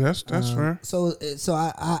real. Yeah, that's fair. So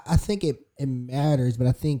I think it matters, but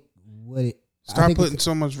I think putting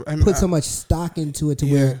so much stock into it to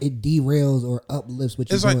where it derails or uplifts what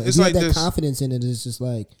you're doing. If you have that confidence in it, it's just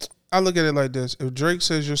like, I look at it like this: if Drake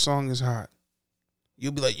says your song is hot,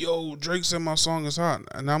 you'll be like, "Yo, Drake said my song is hot,"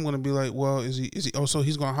 and I'm gonna be like, "Well, is he? Oh, so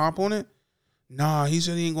he's gonna hop on it?" Nah, he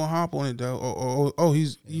said he ain't gonna hop on it though.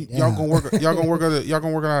 Y'all gonna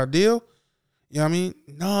work out a deal? You know what I mean?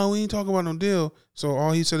 No, we ain't talking about no deal. So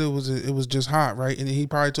all he said it was just hot, right? And he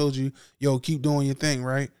probably told you, yo, keep doing your thing,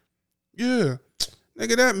 right? Yeah.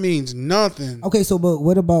 Nigga, that means nothing. Okay, so but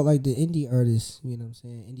what about like the indie artists? You know what I'm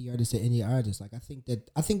saying? Indie artists and indie artists. Like I think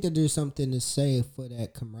that there's something to say for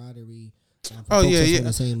that camaraderie. Oh yeah.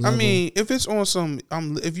 I mean, if it's on some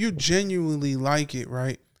if you genuinely like it,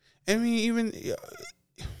 right? I mean, even,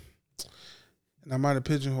 and I might have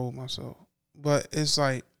pigeonholed myself, but it's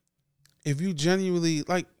like, if you genuinely,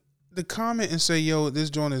 like, the comment and say, yo,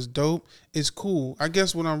 this joint is dope, it's cool. I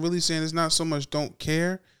guess what I'm really saying is not so much don't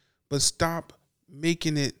care, but stop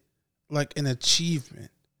making it like an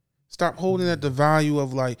achievement. Stop holding at the value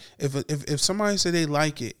of like, if somebody say they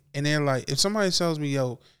like it, and they're like, if somebody tells me,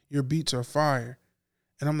 yo, your beats are fire,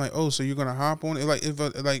 and I'm like, oh, so you're going to hop on it? Like,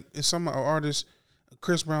 if some artist,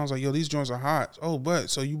 Chris Brown's like, yo, these joints are hot. Oh, but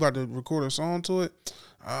so you about to record a song to it?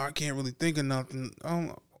 I can't really think of nothing.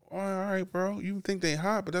 All right, bro. You think they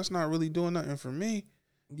hot, but that's not really doing nothing for me.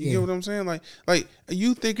 You get what I'm saying? Like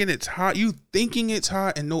you thinking it's hot,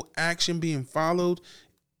 and no action being followed,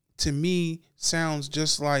 to me sounds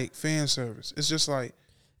just like fan service. It's just like,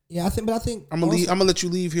 yeah, I think I'm gonna let you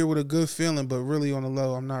leave here with a good feeling, but really on the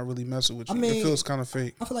low, I'm not really messing with you. I mean, it feels kind of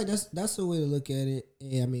fake. I feel like that's the way to look at it.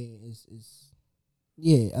 Yeah, I mean, it's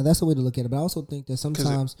yeah, that's the way to look at it. But I also think that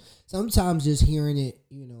sometimes just hearing it,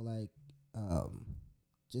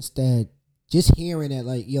 just hearing that,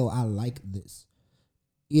 like, yo, I like this.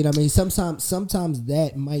 You know what I mean? Sometimes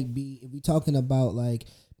that might be, if we're talking about like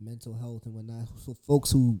mental health and whatnot, for folks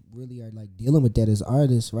who really are like dealing with that as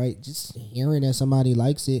artists, right? Just hearing that somebody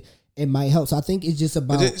likes it, it might help. So I think it's just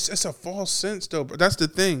about, but it's a false sense though. But that's the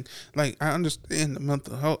thing. Like, I understand the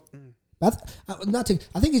mental health. But I think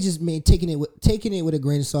it's just taking it with a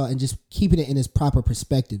grain of salt and just keeping it in its proper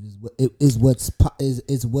perspective is what's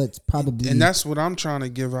probably. And that's what I'm trying to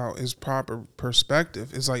give out is proper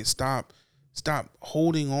perspective. It's like stop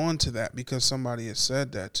holding on to that because somebody has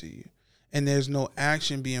said that to you, and there's no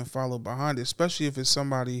action being followed behind it. Especially if it's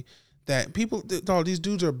somebody that people. Dog, these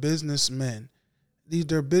dudes are businessmen.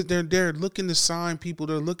 They're looking to sign people.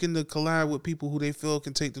 They're looking to collab with people who they feel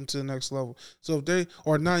can take them to the next level. So if they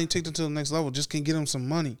or not even take them to the next level, just can get them some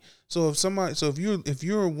money. So if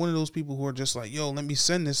you're one of those people who are just like, yo, let me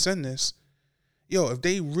send this. Yo, if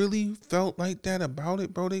they really felt like that about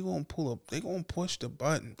it, bro, they gonna push the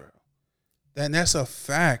button, bro. That's a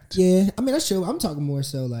fact. Yeah, I mean that's true. I'm talking more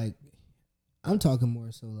so like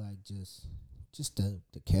just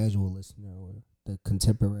the casual listener or the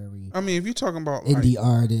contemporary. I mean, if you're talking about indie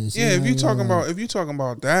artists, yeah. If you're talking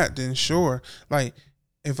about that, then sure. Like,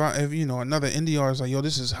 if another indie artist like, yo,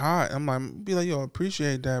 this is hot. I'm like, be like, yo,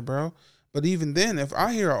 appreciate that, bro. But even then, if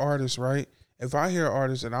I hear an artist, right? If I hear an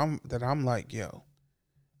artist that I'm like, yo,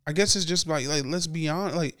 I guess it's just like let's be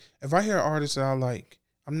honest. Like, if I hear an artist that I like,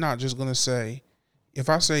 I'm not just gonna say, if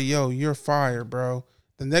I say, yo, you're fire, bro.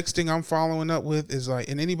 The next thing I'm following up with is like,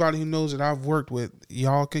 and anybody who knows that I've worked with,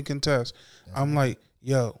 y'all can contest. I'm like,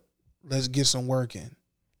 yo, let's get some work in.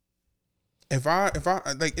 If I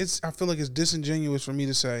like, I feel like it's disingenuous for me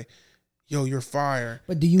to say, yo, you're fire.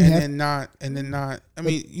 But do you then not? I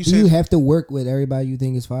mean, you have to work with everybody you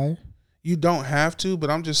think is fire? You don't have to,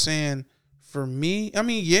 but I'm just saying. For me, I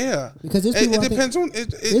mean, yeah, because it depends on.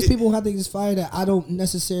 There's people who I think it's fire that I don't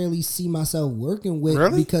necessarily see myself working with.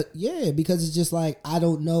 Really? Because it's just like I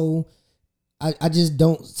don't know. I just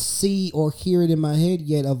don't see or hear it in my head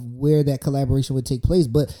yet of where that collaboration would take place.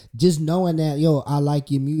 But just knowing that, yo, I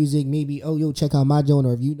like your music. Maybe, oh, yo, check out my joint,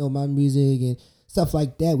 or if you know my music and stuff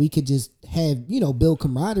like that, we could just have build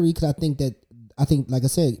camaraderie. Because I think, like I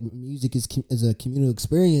said, music is a communal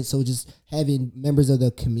experience. So just having members of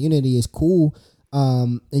the community is cool.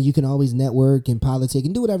 And you can always network and politic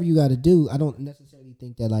and do whatever you got to do. I don't necessarily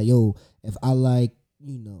think that like, yo, if I like,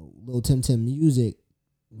 Lil Tim Tim music,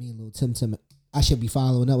 me and Lil Tim Tim, I should be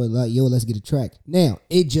following up with like, yo, let's get a track. Now,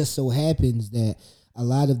 it just so happens that a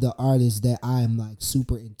lot of the artists that I'm like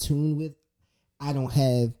super in tune with, I don't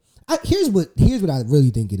have. Here's what I really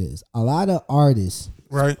think it is. A lot of artists,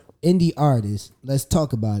 right? Indie artists, let's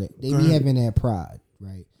talk about it. They be having that pride,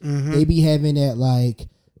 right? Mm-hmm. They be having that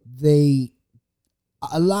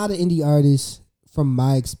a lot of indie artists, from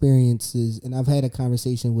my experiences, and I've had a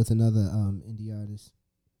conversation with another indie artist.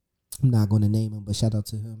 I'm not going to name him, but shout out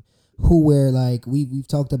to him. Where like we've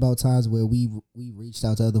talked about times where we reached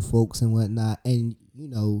out to other folks and whatnot, and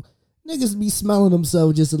niggas be smelling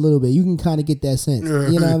themselves just a little bit. You can kind of get that sense.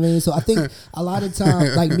 You know what I mean? So I think a lot of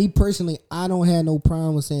times, like me personally, I don't have no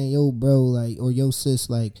problem with saying, yo, bro, like, or yo, sis,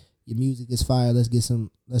 like, your music is fire.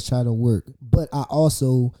 Let's try to work. But I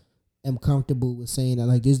also am comfortable with saying that,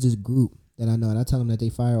 like, there's this group that I know, and I tell them that they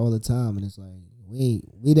fire all the time. And it's like,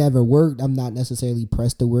 we never worked. I'm not necessarily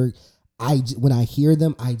pressed to work. When I hear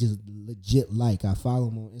them, I just legit like. I follow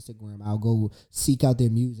them on Instagram. I'll go seek out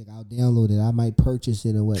their music. I'll download it. I might purchase it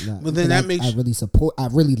and whatnot. But then I really support. I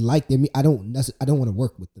really like them. I don't want to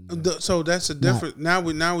work with them. So that's a different. Now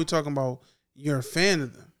we're talking about you're a fan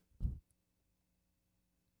of them.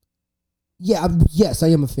 Yeah. Yes, I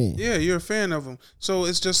am a fan. Yeah, you're a fan of them. So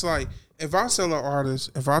it's just like if I tell an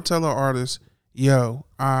artist, yo,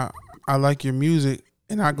 I like your music.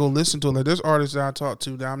 And I go listen to it. Like there's artists that I talk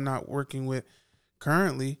to that I'm not working with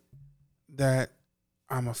currently that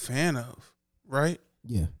I'm a fan of, right?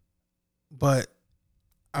 Yeah. But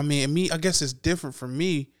I mean, I guess it's different for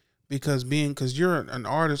me because you're an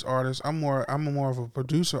artist. I'm more of a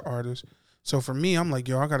producer artist. So for me, I'm like,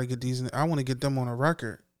 yo, I gotta get these. I want to get them on a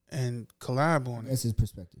record and collab on it. That's his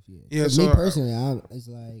perspective. Yeah. Yeah. So me personally, it's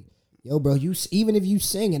like, yo, bro, even if you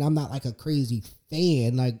sing and I'm not like a crazy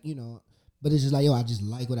fan, like But it's just like, yo, I just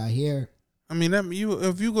like what I hear. I mean, if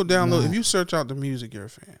you go download, if you search out the music, you're a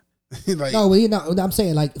fan. Like, no, well, I'm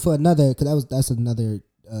saying like for another, because that's another.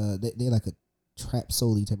 They're like a trap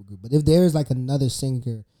solely type of group. But if there's like another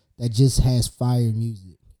singer that just has fire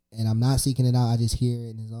music, and I'm not seeking it out, I just hear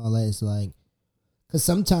it and it's all that. It's like, because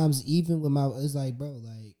sometimes even with it's like, bro,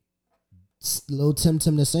 like Lil Tim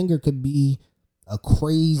Tim the singer could be a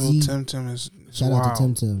crazy. Lil Tim Tim is shout wild. out to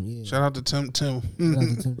Tim Tim. Yeah. Shout out to Tim Tim. Shout out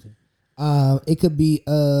to Tim Tim. It could be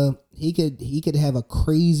he could have a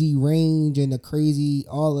crazy range and a crazy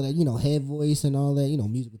all of that, head voice and all that,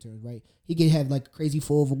 musical terms, right? He could have like crazy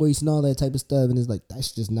full voice and all that type of stuff, and it's like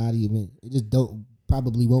that's just not even. It just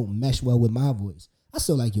probably won't mesh well with my voice. I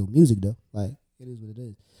still like your music though, like it is what it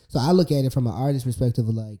is. So I look at it from an artist perspective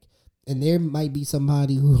of like and there might be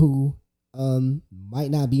somebody who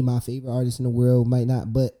might not be my favorite artist in the world, might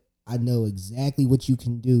not, but I know exactly what you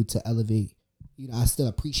can do to elevate. You know, I still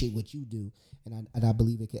appreciate what you do, and I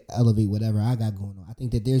believe it can elevate whatever I got going on. I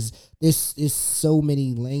think that there's so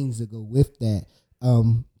many lanes to go with that.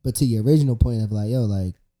 But to your original point of like, yo,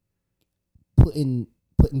 like putting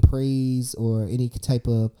praise or any type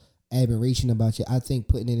of admiration about you, I think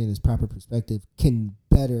putting it in its proper perspective can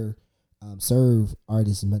better serve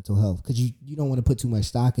artists' mental health, because you don't want to put too much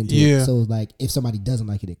stock into it. So like if somebody doesn't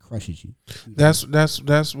like it, it crushes you. That's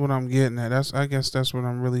what I'm getting at. I guess that's what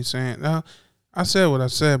I'm really saying. Now, I said what I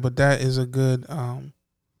said, but that is a good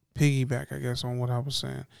piggyback, I guess, on what I was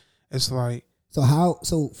saying. It's like, so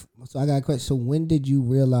I got a question. So when did you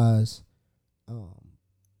realize?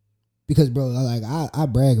 Because bro, like I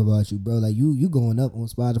brag about you, bro. Like you going up on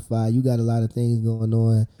Spotify. You got a lot of things going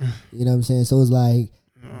on. You know what I'm saying? So it's like,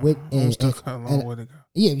 still got a long way to go.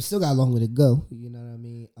 Yeah, we still got a long way to go. You know what I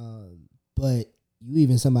mean? But you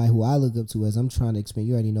even somebody who I look up to as I'm trying to expand.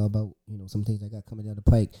 You already know about, you know, some things I got coming down the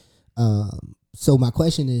pike. So my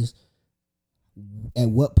question is, at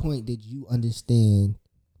what point did you understand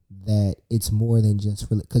that it's more than just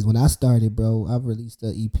for? Because when I started, bro, I've released the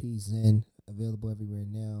EP Zen, available everywhere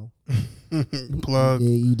now. Plug.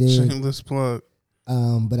 You did. Shameless plug.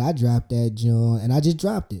 But I dropped that joint, and I just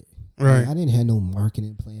dropped it. Right. Like, I didn't have no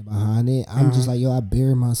marketing plan behind it. I'm just like, yo, I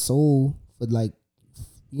bare my soul for, like,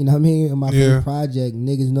 you know what I mean? In my first project,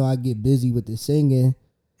 niggas know I get busy with the singing.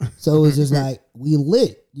 So it was just like, we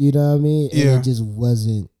lit, you know what I mean? And it just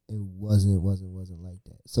wasn't like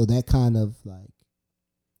that. So that kind of like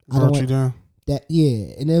brought you down. That,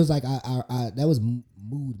 and it was like I that was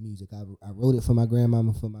mood music. I wrote it for my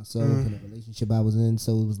grandmama, for myself, in a relationship I was in.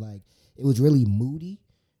 So it was like, it was really moody,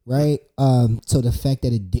 right? So the fact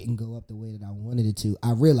that it didn't go up the way that I wanted it to,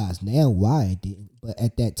 I realize now why it didn't. But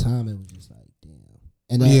at that time, it was just like, damn.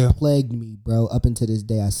 And that plagued me, bro. Up until this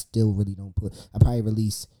day, I still really don't put. I probably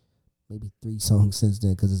released maybe 3 songs since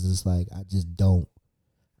then, because it's just like I just don't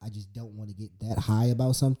want to get that high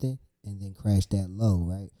about something and then crash that low,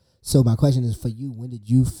 right? So my question is for you: when did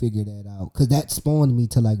you figure that out? Because that spawned me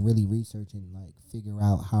to like really research and like figure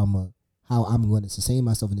out how I'm going to sustain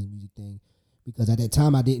myself in this music thing. Because at that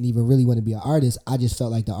time, I didn't even really want to be an artist. I just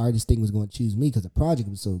felt like the artist thing was going to choose me because the project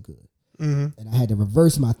was so good. And I had to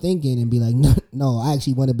reverse my thinking and be like, no, I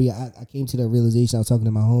actually want to be. I came to the realization. I was talking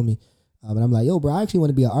to my homie, and I'm like, yo, bro, I actually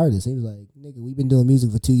want to be an artist. And he was like, nigga, we've been doing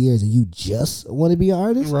music for 2 years, and you just want to be an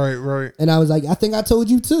artist? Right. And I was like, I think I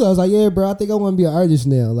told you too. I was like, yeah, bro, I think I want to be an artist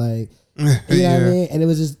now. Like, you know what I mean? And it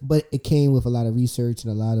was just, but it came with a lot of research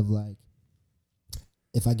and a lot of like,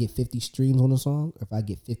 if I get 50 streams on a song, or if I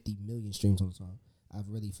get 50 million streams on a song, I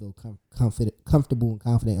really feel comfortable and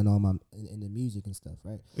confident in all my in the music and stuff,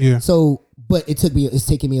 right? Yeah. So, but it's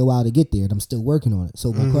taking me a while to get there, and I'm still working on it.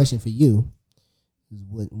 So my question for you is,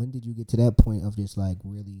 when did you get to that point of just like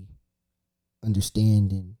really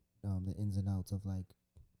understanding the ins and outs of like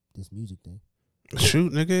this music thing?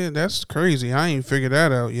 Shoot, nigga, that's crazy. I ain't figured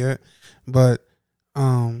that out yet, but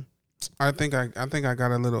I think I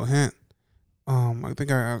got a little hint. I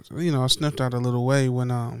think I sniffed out a little way when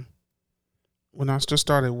I just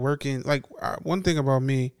started working. Like, one thing about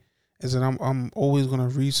me is that I'm always gonna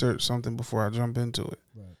research something before I jump into it.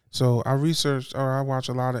 Right. So I researched, or I watch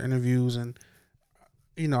a lot of interviews, and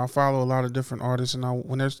I follow a lot of different artists. And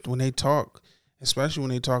when they talk, especially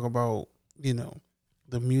when they talk about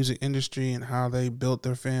the music industry and how they built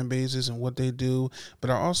their fan bases and what they do, but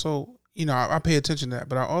I also I pay attention to that.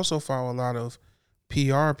 But I also follow a lot of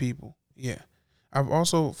PR people. Yeah. I've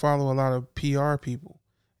also follow a lot of PR people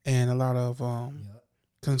and a lot of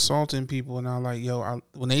consulting people, and I'm like,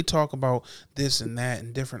 when they talk about this and that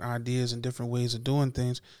and different ideas and different ways of doing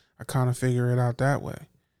things, I kind of figure it out that way.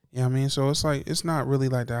 You know what I mean? So it's like, it's not really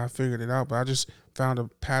like that I figured it out, but I just found a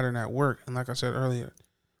pattern at work. And like I said earlier,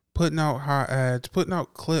 putting out hot ads, putting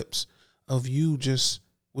out clips of you just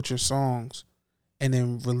with your songs and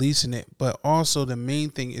then releasing it. But also the main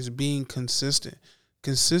thing is being consistent.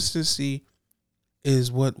 Consistency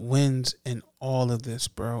is what wins in all of this,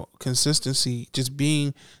 bro. Consistency, just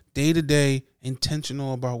being day-to-day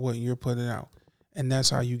intentional about what you're putting out. And that's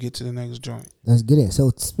how you get to the next joint. Let's get it.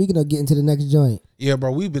 So speaking of getting to the next joint. Yeah,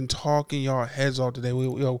 bro, we've been talking y'all heads off today.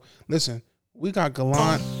 Listen, we got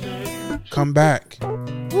Gallant. Come back.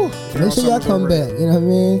 Woo, make sure y'all come back. You know what I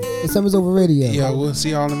mean? It's Summers Ovver Radio. Yeah, we'll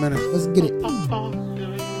see y'all in a minute. Let's get it.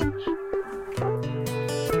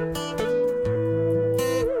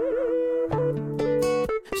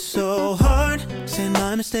 So hard, saying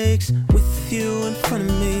my mistakes with you in front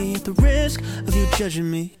of me, at the risk of you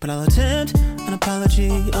judging me. But I'll attempt an apology.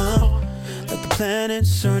 Like the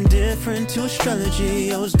planets are indifferent to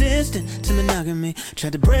astrology. I was distant to monogamy,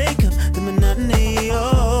 tried to break up the monotony.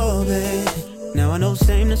 Oh, baby, now I know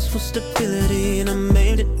sameness was stability, and I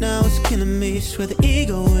made it, now it's killing me. Swear the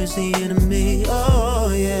ego is the enemy.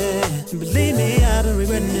 Oh yeah, and believe me, I've been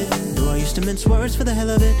regretting it. Though I used to mince words for the hell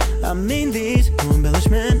of it, I mean these, no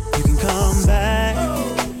embellishment. You can come back,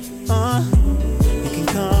 you can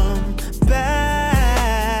come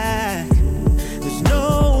back. There's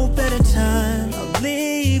no better time, I'll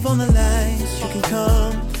leave on the lights. You can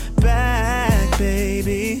come back,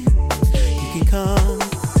 baby. You can come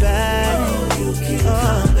back. You can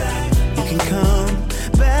come back. You can come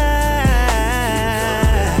back.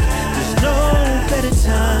 There's no better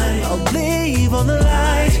time, I'll leave on the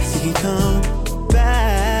lights. You can come back.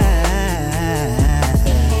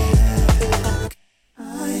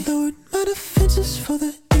 I lowered my defenses for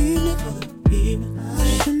the evening. I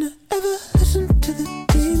shouldn't have ever listened to the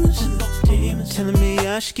demons telling me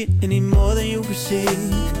I should get any more than you receive.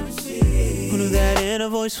 Who knew that inner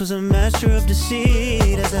voice was a master of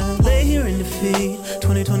deceit? As I lay here in defeat,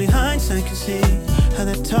 2020 hindsight can see how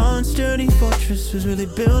that tall and sturdy fortress was really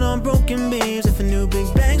built on broken beams. If a new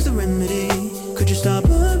Big Bang's the remedy, could you stop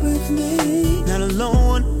with me? Not a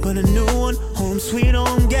lone one, but a new one. Home sweet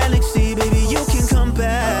home galaxy, baby, you can come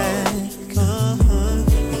back. You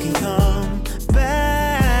can come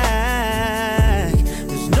back.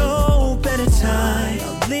 There's no better time,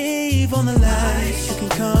 I'll leave on the lights. You can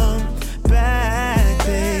come back,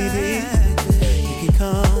 baby. You can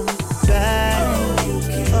come back. You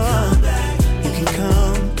can come back. You can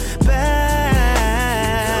come back.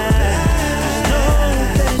 There's no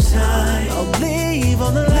better time, I'll leave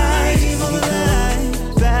on the lights. You can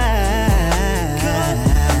come back.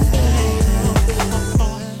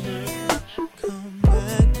 Come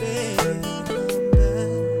back, baby.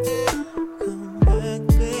 Come back,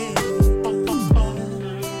 baby.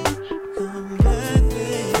 Come back,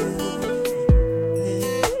 baby.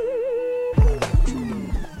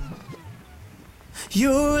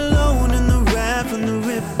 You're alone in the raft when the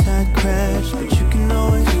riptide crashed, but you can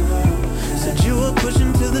always said you were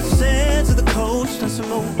pushing to the sands of the coast on some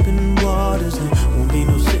open waters. There won't be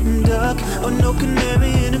no sitting duck or no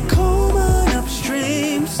canary in a coal mine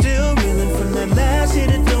upstream. Still reeling from that last hit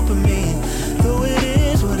of dopamine. Though it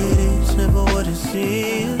is what it is, never what it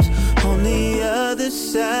seems. On the other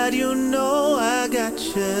side, you know I got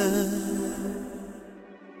you.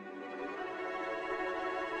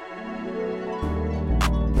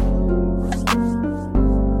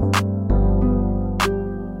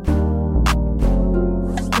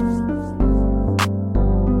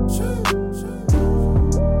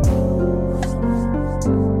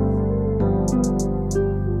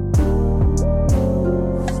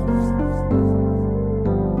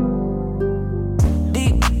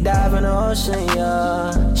 Ocean,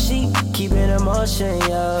 yeah. She keep it in motion,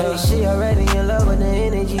 yeah. Hey, she already in love with the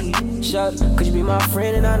energy. Shut, could you be my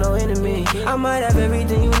friend and I no enemy? I might have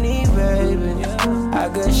everything you need, baby. I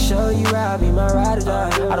could show you how, be my ride or die.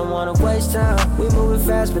 I don't wanna waste time. We moving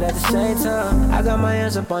fast, but at the same time, I got my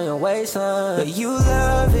hands up on your waistline. But you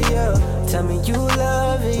love it, yeah. Tell me you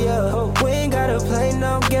love it, yeah. We ain't gotta play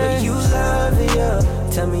no games. But you love it, yeah.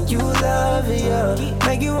 Tell me you love it, yeah.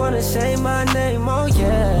 Make you wanna say my name, oh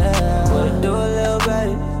yeah. Wanna do a little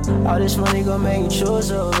baby. All this money gon' make you choose,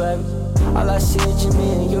 little baby. All I see is you,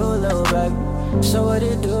 me and you, little baby. So what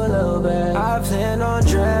it do, little baby? I plan on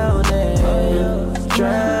drowning,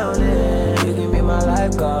 drowning. You can be my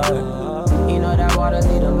lifeguard. You know that water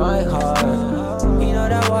lead to my heart. You know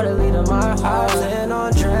that water lead to my heart. I plan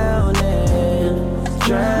on drowning,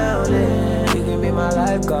 drowning. You can be my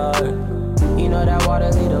lifeguard. You know that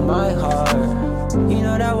water lead to my heart. You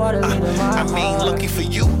know that water lead to my heart. I mean, lucky for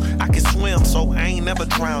you, I can swim, so I ain't never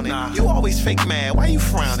drowning. You always fake mad, why you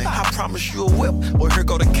frowning? I promise you a whip, well here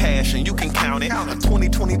go the cash and you can count it. A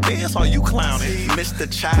 2020 Benz, are you clowning? Mr.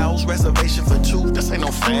 Child's reservation for two, this ain't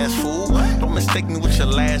no fast food. Don't mistake me with your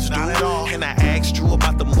last dude. And I asked you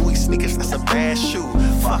about the movie sneakers, that's a bad shoe.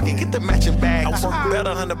 Fuck it, get the matching bag. I work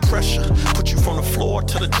better under pressure, put you from the floor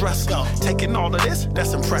to the dresser. Taking all of this,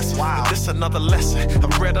 that's impressive. Wow. This another lesson, I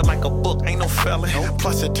read it like a book, ain't no felon.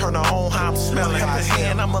 Plus it turn her on how I'm smelling. The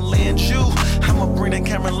hand I'ma lend you, I'ma bring that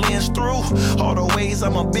camera lens through. All the ways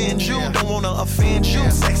I'ma bend you, don't wanna offend you.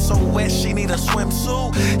 Sex so wet, she need a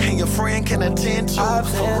swimsuit, and your friend can attend to. I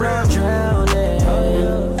plan on drowning,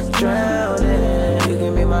 drowning. You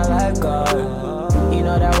can be my lifeguard. You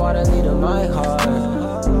know that water lead to my heart.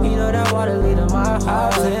 You know that water lead to my heart. I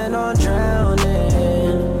plan on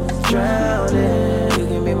drowning, drowning. You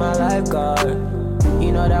can be my lifeguard.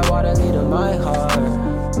 You know that water lead to my heart.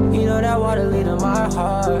 You know that water lead to my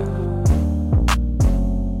heart.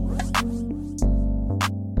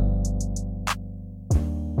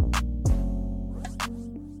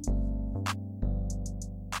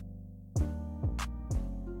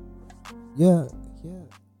 Yeah.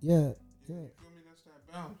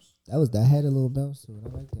 That had a little bounce to it. I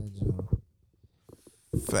like that joint.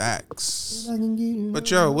 Facts. But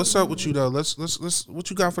yo, what's up with you though? Let's what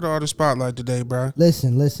you got for the artist spotlight today, bro?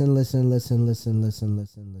 Listen. I said listen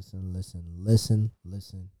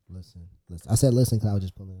because I was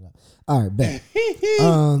just pulling it up. All right, bet.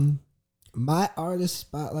 My artist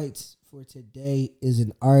spotlights for today is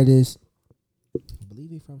an artist. I believe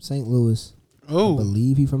he's from St. Louis. Oh, I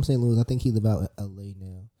think he live out in LA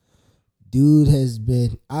now. Dude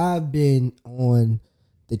I've been on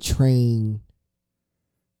the train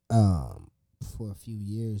for a few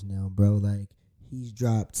years now, bro. Like, he's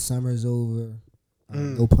dropped Summers Ovver.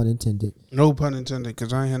 No pun intended. No pun intended,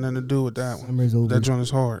 because I ain't had nothing to do with that one. Summers Ovver. That joint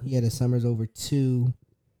is hard. He had a Summers Ovver 2.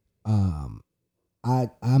 I'm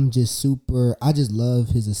just super. I just love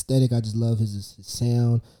his aesthetic. I just love his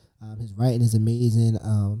sound. His writing is amazing.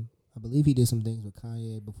 I believe he did some things with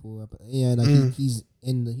Kanye before. But yeah, like he's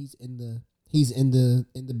in the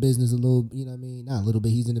business a little. You know what I mean? Not a little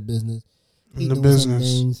bit. He's in the business. He doing some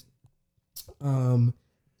things.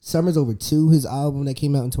 Summers Ovver 2, his album that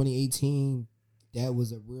came out in 2018. That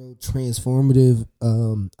was a real transformative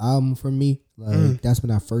album for me. Like that's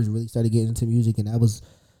when I first really started getting into music, and that was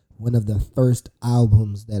one of the first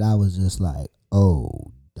albums that I was just like,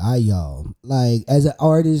 oh, y'all. Like, as an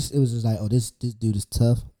artist, it was just like, oh, this dude is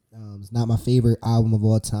tough. It's not my favorite album of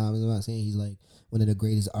all time. I'm not saying he's like one of the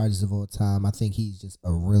greatest artists of all time. I think he's just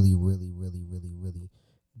a really, really, really, really, really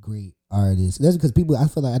great artist. That's because people, I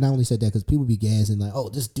feel like, and I only said that because people be gassing like, oh,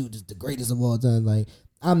 this dude is the greatest of all time. Like,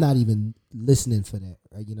 I'm not even listening for that,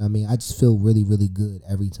 right? You know what I mean? I just feel really, really good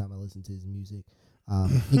every time I listen to his music.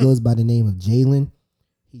 He goes by the name of Jalen.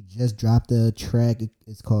 He just dropped a track.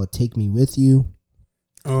 It's called "Take Me With You."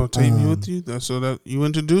 Oh, "Take Me With You." So that you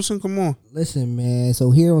introducing? Come on. Listen, man.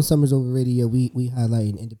 So here on Summers Ovver Radio, we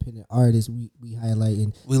highlighting independent artists. We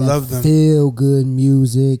highlighting. We love them. Feel good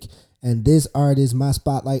music. And this artist, my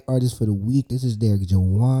spotlight artist for the week. This is Derek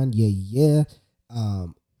Jawan. Yeah.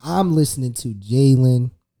 I'm listening to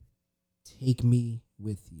Jalen. "Take Me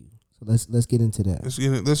With You." So let's get into that. Let's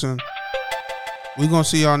get it. Listen, we're gonna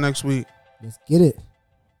see y'all next week. Let's get it.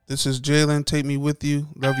 This is Jalen. "Take Me With You."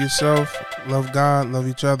 Love yourself. Love God. Love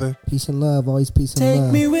each other. Peace and love. Always peace and love.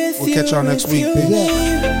 Take me with you. We'll catch y'all next week.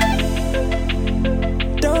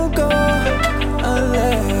 Don't go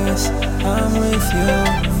unless I'm with you.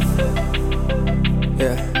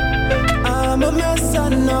 Yeah. I'm a mess, I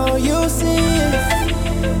know you see it.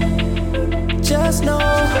 Just know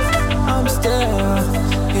I'm still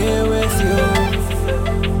here with you.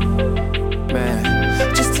 Man,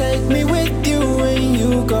 just take me with you when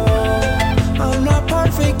you go. I'm not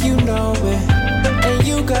perfect, you know it. And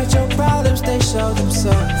you got your problems, they show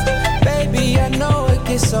themselves. Baby, I know it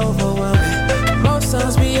gets overwhelming. Most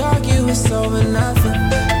times we argue, it's over nothing.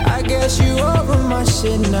 I guess you over my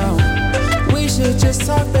shit now. We should just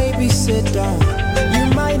talk, baby, sit down. You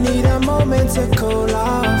might need a moment to cool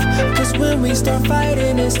off. Cause when we start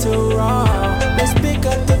fighting, it's too raw. Let's pick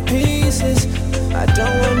up the pieces. I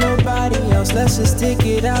don't want nobody else. Let's just stick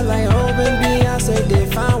it out like Hope and Beyonce. They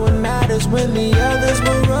find what matters when the others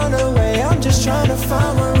will run away. I'm just trying to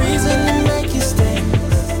find one reason to make you stay.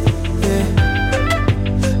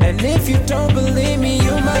 Yeah. And if you don't believe me,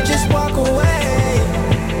 you might just walk away.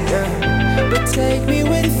 Yeah. But take me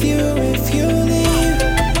with you if you leave.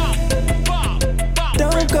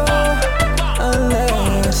 Don't go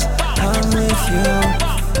unless I'm with you.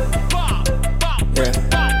 Yeah.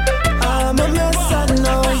 I'm a mess, I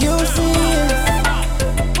know you see it.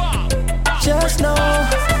 Just know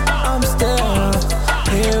I'm still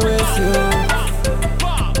here with you.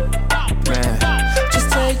 Man, just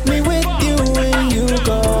take me with you when you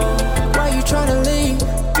go. Why you tryna leave?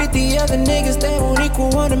 50 other niggas, they won't equal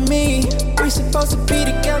one to me. We supposed to be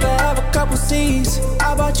together, have a couple C's.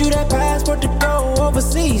 I bought you that passport to go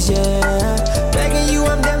overseas, yeah. Begging you,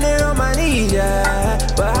 I'm down there on my knees, yeah.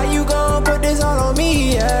 But how you gon' put this all on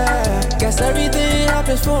me, yeah. Guess everything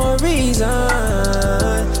happens for a reason.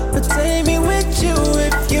 But take me with you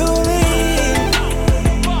if you